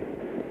of Seoul.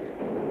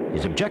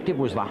 His objective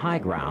was the high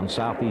ground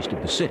southeast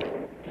of the city.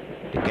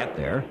 To get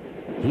there,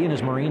 he and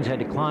his Marines had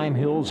to climb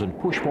hills and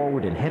push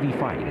forward in heavy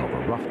fighting over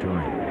rough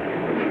terrain.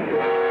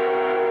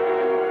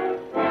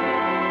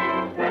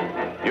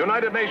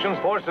 United Nations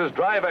forces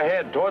drive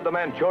ahead toward the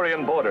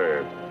Manchurian border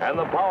and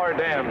the power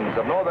dams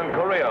of northern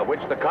Korea, which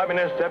the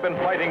communists have been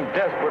fighting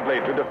desperately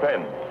to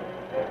defend.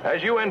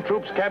 As UN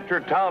troops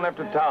captured town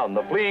after town,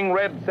 the fleeing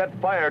Reds set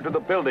fire to the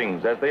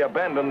buildings as they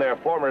abandoned their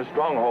former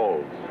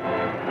strongholds.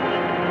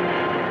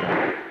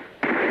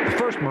 The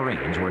 1st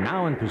Marines were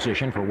now in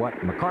position for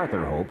what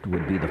MacArthur hoped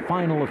would be the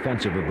final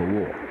offensive of the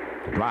war,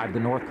 to drive the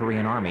North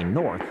Korean army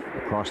north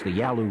across the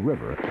Yalu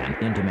River and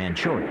into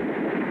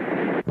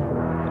Manchuria.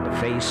 But the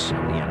face of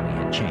the enemy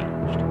had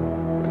changed.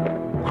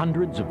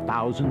 Hundreds of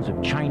thousands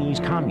of Chinese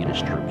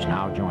communist troops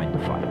now joined the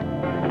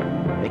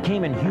fight. They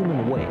came in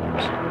human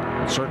waves,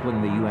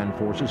 encircling the UN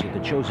forces at the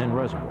Chosin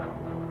Reservoir.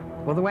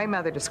 Well, the way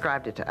Mother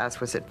described it to us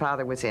was that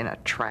Father was in a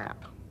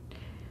trap.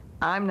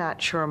 I'm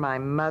not sure my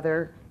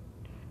mother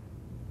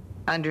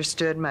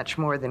understood much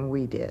more than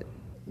we did.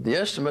 The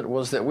estimate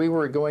was that we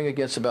were going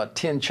against about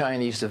 10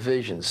 Chinese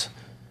divisions.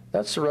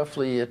 That's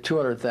roughly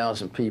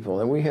 200,000 people,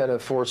 and we had a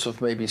force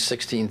of maybe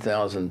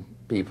 16,000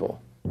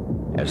 people.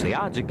 As the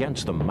odds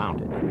against them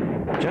mounted,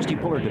 Chesty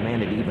Puller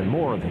demanded even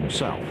more of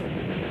himself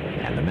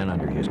and the men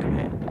under his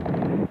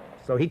command.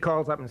 So he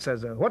calls up and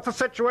says, "What's the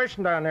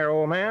situation down there,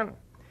 old man?"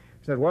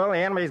 He said, "Well, the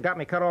enemy's got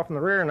me cut off in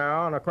the rear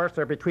now, and of course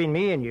they're between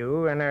me and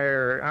you, and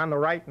they're on the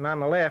right and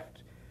on the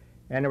left."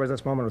 And there was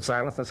this moment of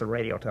silence. That's a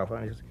radio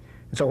telephone. He says,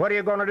 "So what are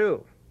you going to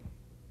do?"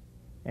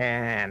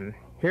 And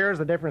here's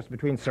the difference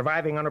between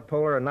surviving under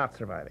Puller and not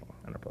surviving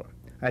under Puller.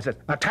 I said,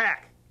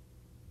 "Attack!"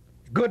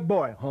 Good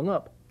boy, hung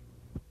up.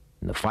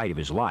 In the fight of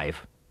his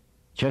life,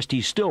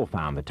 Chesty still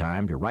found the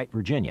time to write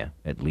Virginia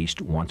at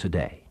least once a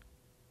day.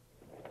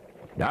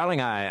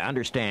 Darling, I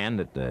understand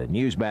that the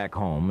news back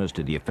home is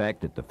to the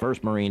effect that the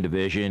 1st Marine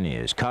Division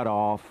is cut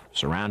off,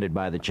 surrounded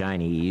by the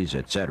Chinese,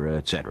 etc.,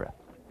 etc.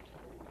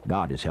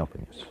 God is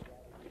helping us.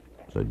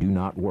 So do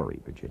not worry,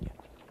 Virginia.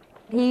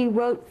 He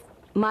wrote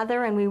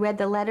Mother, and we read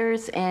the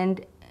letters,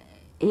 and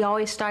he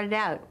always started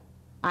out,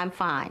 "I'm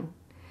fine."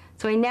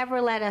 So he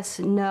never let us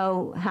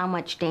know how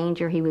much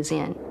danger he was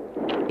in.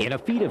 In a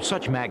feat of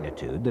such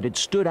magnitude that it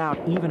stood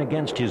out even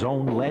against his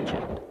own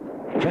legend,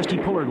 Chesty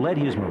Puller led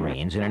his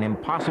Marines in an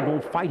impossible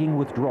fighting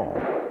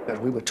withdrawal.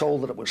 We were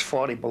told that it was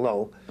 40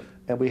 below,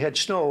 and we had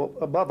snow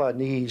above our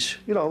knees.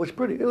 You know, it was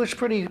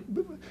pretty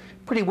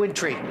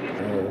wintry.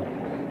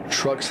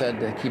 Trucks had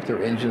to keep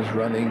their engines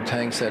running.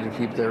 Tanks had to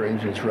keep their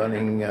engines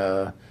running.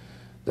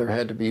 There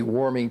had to be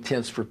warming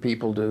tents for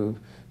people to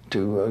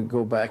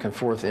go back and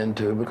forth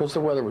into because the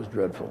weather was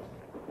dreadful.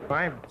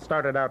 I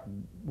started out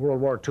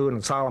World War II in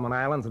the Solomon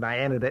Islands, and I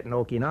ended it in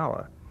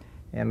Okinawa,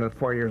 and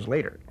 4 years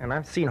later. And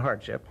I've seen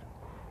hardship,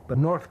 but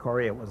North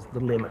Korea was the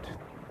limit.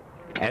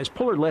 As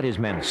Puller led his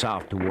men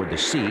south toward the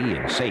sea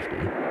in safety,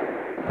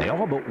 they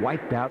all but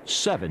wiped out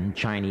 7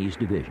 Chinese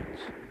divisions.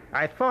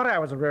 I thought I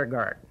was a rear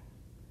guard,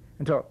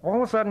 until all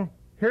of a sudden,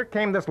 here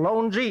came this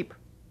lone Jeep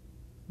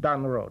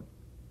down the road.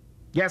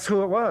 Guess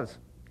who it was?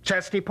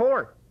 Chesty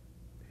Puller.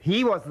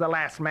 He was the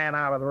last man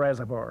out of the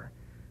reservoir,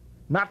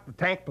 not the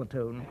tank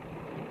platoon.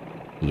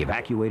 He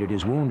evacuated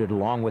his wounded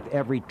along with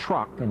every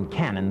truck and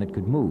cannon that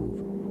could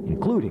move,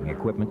 including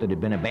equipment that had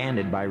been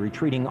abandoned by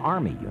retreating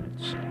Army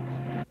units.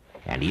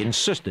 And he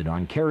insisted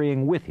on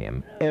carrying with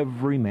him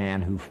every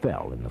man who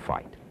fell in the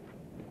fight.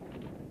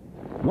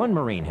 One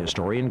Marine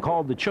historian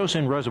called the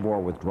Chosin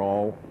Reservoir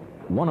withdrawal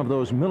one of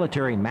those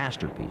military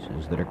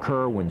masterpieces that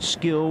occur when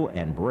skill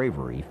and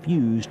bravery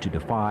fuse to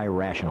defy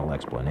rational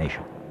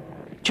explanation.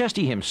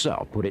 Chesty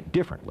himself put it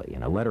differently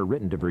in a letter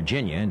written to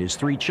Virginia and his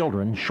 3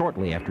 children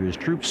shortly after his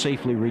troops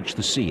safely reached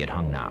the sea at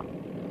Hung Nam.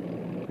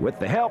 With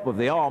the help of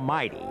the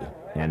Almighty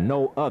and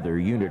no other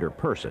unit or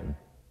person,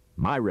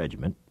 my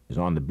regiment is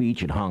on the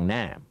beach at Hung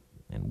Nam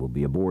and will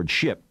be aboard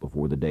ship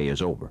before the day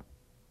is over.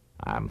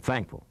 I'm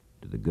thankful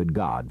to the good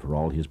God for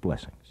all his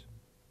blessings.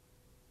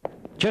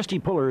 Chesty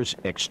Puller's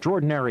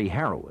extraordinary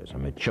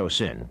heroism at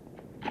Chosin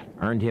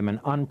earned him an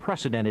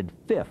unprecedented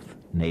 5th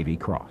Navy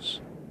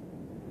Cross.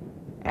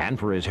 And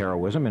for his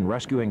heroism in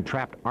rescuing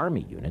trapped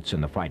Army units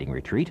in the fighting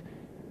retreat,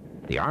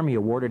 the Army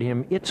awarded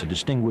him its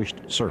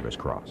Distinguished Service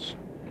Cross.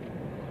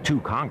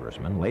 2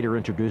 congressmen later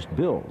introduced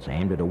bills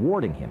aimed at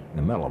awarding him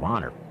the Medal of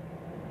Honor,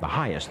 the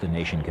highest the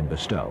nation can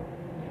bestow.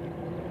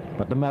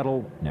 But the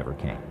medal never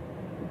came.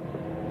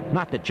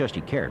 Not that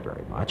Chesty cared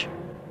very much.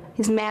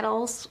 His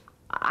medals,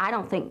 I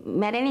don't think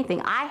meant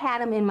anything. I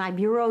had them in my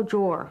bureau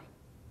drawer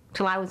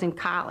till I was in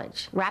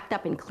college, wrapped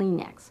up in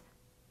Kleenex.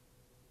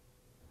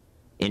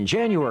 In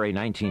January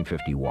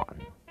 1951,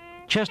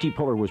 Chesty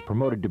Puller was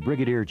promoted to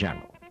Brigadier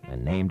General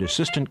and named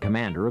Assistant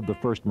Commander of the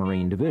 1st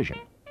Marine Division.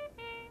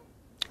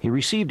 He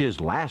received his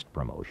last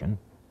promotion,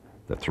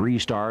 the 3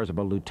 stars of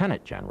a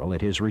Lieutenant General,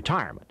 at his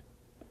retirement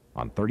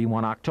on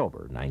 31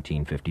 October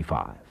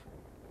 1955.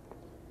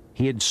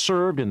 He had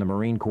served in the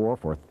Marine Corps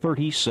for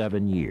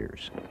 37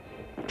 years,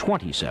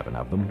 27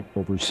 of them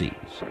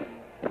overseas.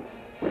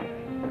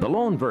 The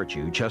lone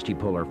virtue Chesty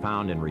Puller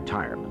found in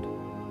retirement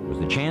was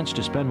the chance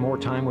to spend more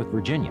time with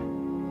Virginia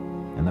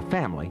and the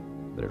family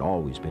that had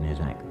always been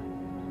his anchor.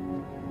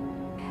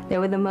 They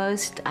were the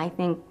most, I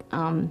think,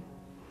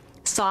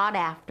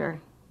 sought-after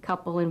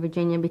couple in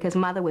Virginia because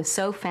Mother was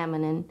so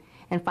feminine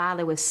and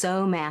Father was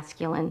so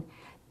masculine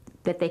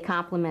that they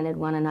complemented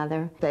one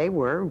another. They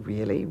were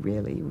really,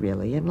 really,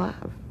 really in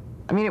love.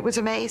 I mean, it was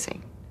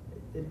amazing.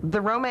 The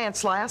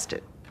romance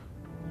lasted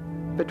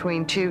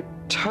between 2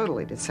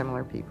 totally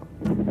dissimilar people.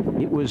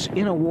 It was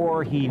in a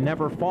war he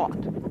never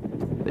fought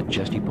that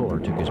Chesty Puller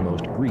took his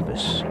most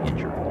grievous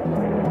injury.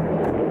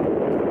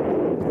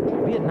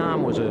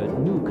 Vietnam was a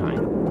new kind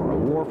of war, a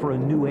war for a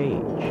new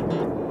age.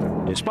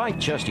 Despite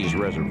Chesty's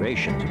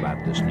reservations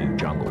about this new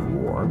jungle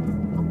war,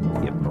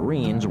 if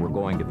Marines were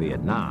going to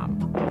Vietnam,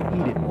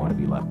 he didn't want to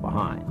be left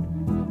behind.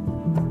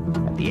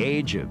 At the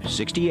age of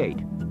 68,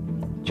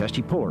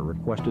 Chesty Puller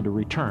requested a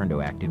return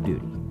to active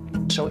duty.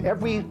 So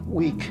every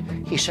week,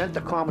 he sent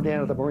the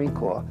Commandant of the Marine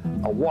Corps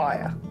a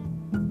wire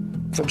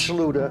from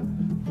Saluda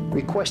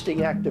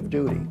requesting active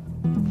duty.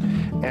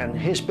 And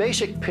his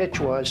basic pitch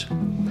was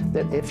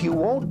that if you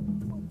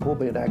won't put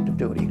me in active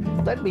duty,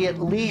 let me at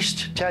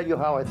least tell you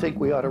how I think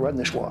we ought to run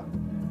this war.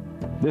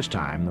 This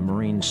time, the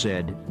Marines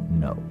said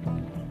no.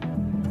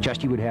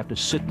 Chesty would have to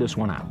sit this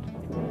one out.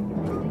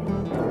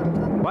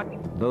 But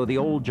though the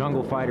old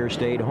jungle fighter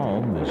stayed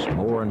home as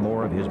more and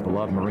more of his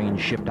beloved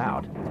Marines shipped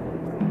out,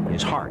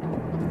 his heart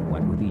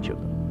went with each of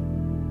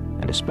them,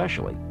 and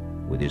especially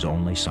with his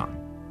only son.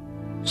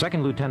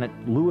 2nd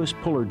Lieutenant Lewis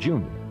Puller,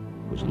 Jr.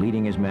 was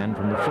leading his men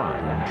from the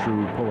front in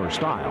true Puller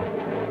style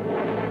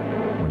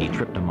when he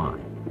tripped a mine.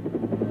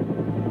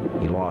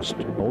 He lost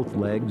both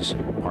legs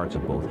and parts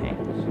of both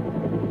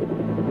hands.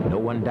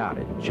 one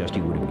doubted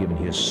Chesty would have given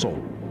his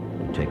soul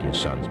to take his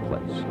son's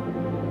place.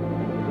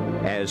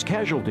 As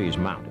casualties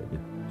mounted,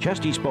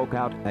 Chesty spoke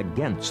out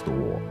against the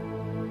war.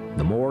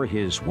 The more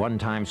his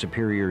one-time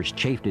superiors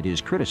chafed at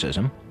his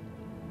criticism,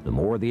 the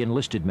more the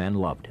enlisted men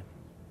loved him.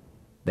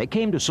 They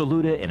came to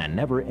Saluda in a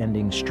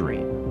never-ending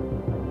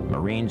stream.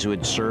 Marines who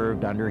had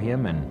served under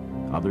him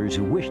and others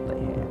who wished they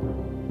had,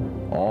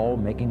 all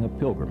making a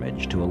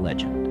pilgrimage to a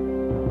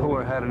legend.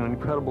 Puller had an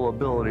incredible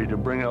ability to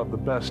bring out the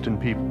best in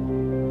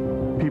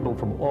people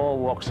from all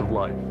walks of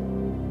life,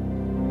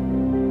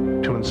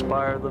 to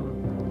inspire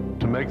them,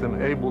 to make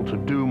them able to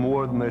do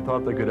more than they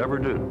thought they could ever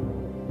do,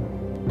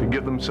 to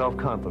give them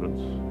self-confidence,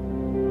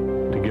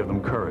 to give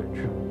them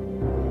courage.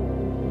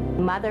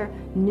 Mother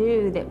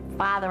knew that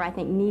Father, I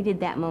think, needed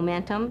that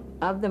momentum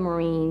of the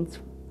Marines,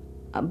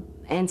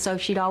 and so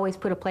she'd always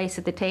put a place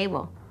at the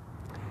table.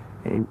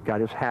 He got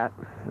his hat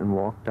and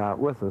walked out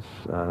with us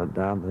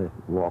down the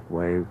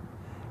walkway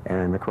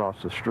and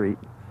across the street,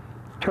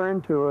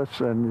 turned to us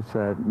and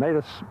said, made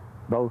us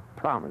both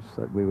promise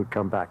that we would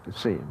come back to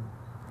see him.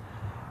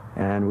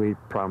 And we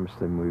promised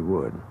him we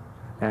would.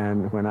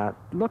 And when I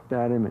looked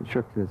at him and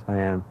shook his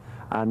hand,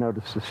 I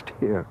noticed a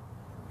tear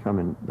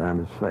coming down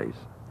his face.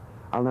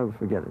 I'll never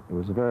forget it. It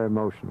was a very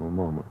emotional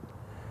moment.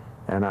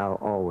 And I'll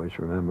always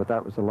remember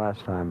that was the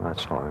last time I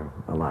saw him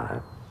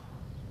alive.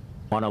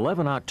 On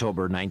 11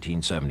 October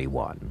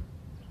 1971,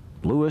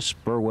 Louis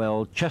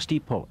Burwell Chesty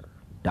Puller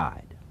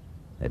died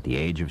at the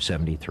age of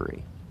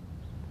 73.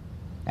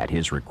 At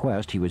his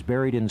request, he was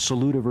buried in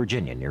Saluda,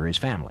 Virginia, near his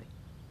family,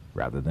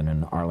 rather than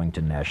in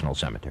Arlington National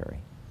Cemetery.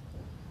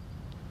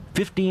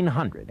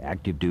 1,500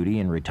 active duty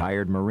and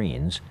retired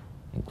Marines,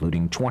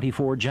 including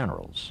 24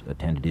 generals,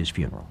 attended his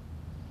funeral.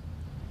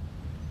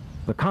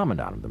 The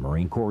Commandant of the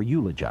Marine Corps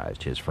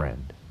eulogized his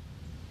friend.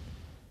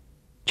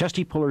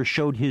 Chesty Puller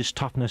showed his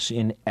toughness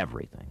in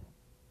everything,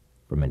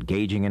 from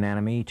engaging an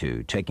enemy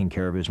to taking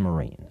care of his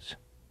Marines.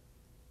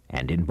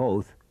 And in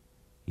both,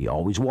 he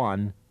always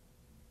won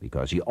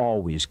because he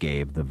always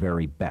gave the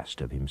very best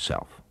of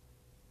himself.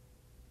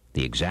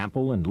 The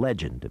example and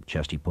legend of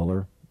Chesty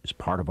Puller is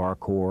part of our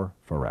Corps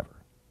forever.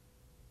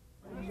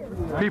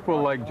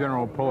 People like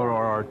General Puller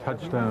are our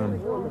touchstone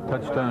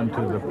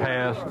to the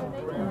past,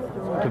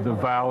 to the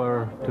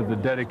valor, to the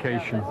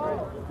dedication,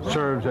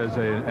 serves as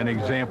an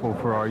example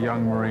for our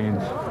young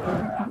Marines.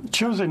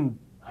 Choosing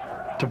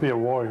to be a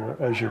warrior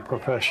as your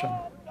profession,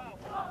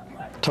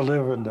 to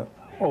live in the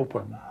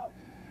open,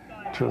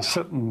 to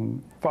sit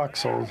in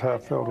foxholes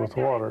half filled with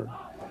water,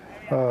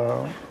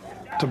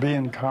 to be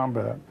in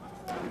combat,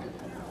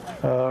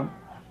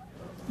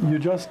 you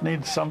just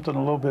need something a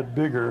little bit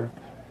bigger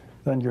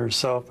than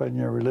yourself and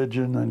your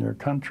religion and your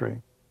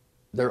country.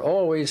 There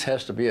always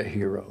has to be a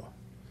hero.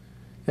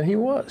 And he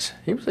was.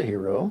 He was a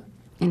hero.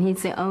 And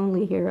he's the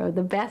only hero,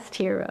 the best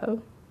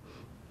hero.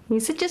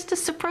 He's just a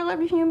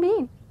superlative human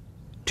being.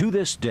 To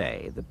this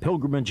day, the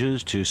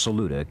pilgrimages to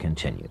Saluda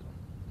continue.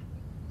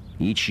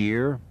 Each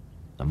year,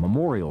 a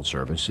memorial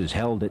service is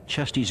held at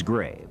Chesty's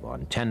grave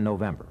on 10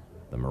 November,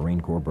 the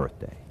Marine Corps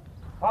birthday.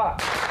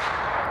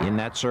 In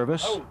that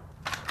service,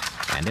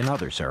 and in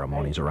other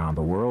ceremonies around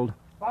the world,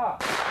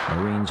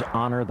 Marines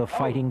honor the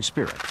fighting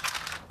spirit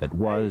that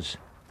was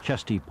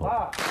Chesty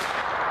Puller.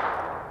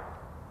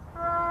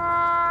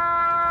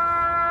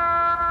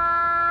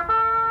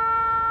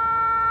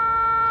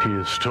 He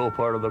is still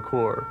part of the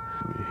Corps.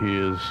 He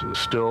is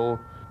still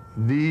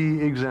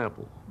the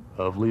example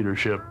of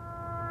leadership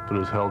that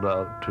is held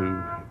out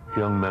to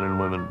young men and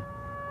women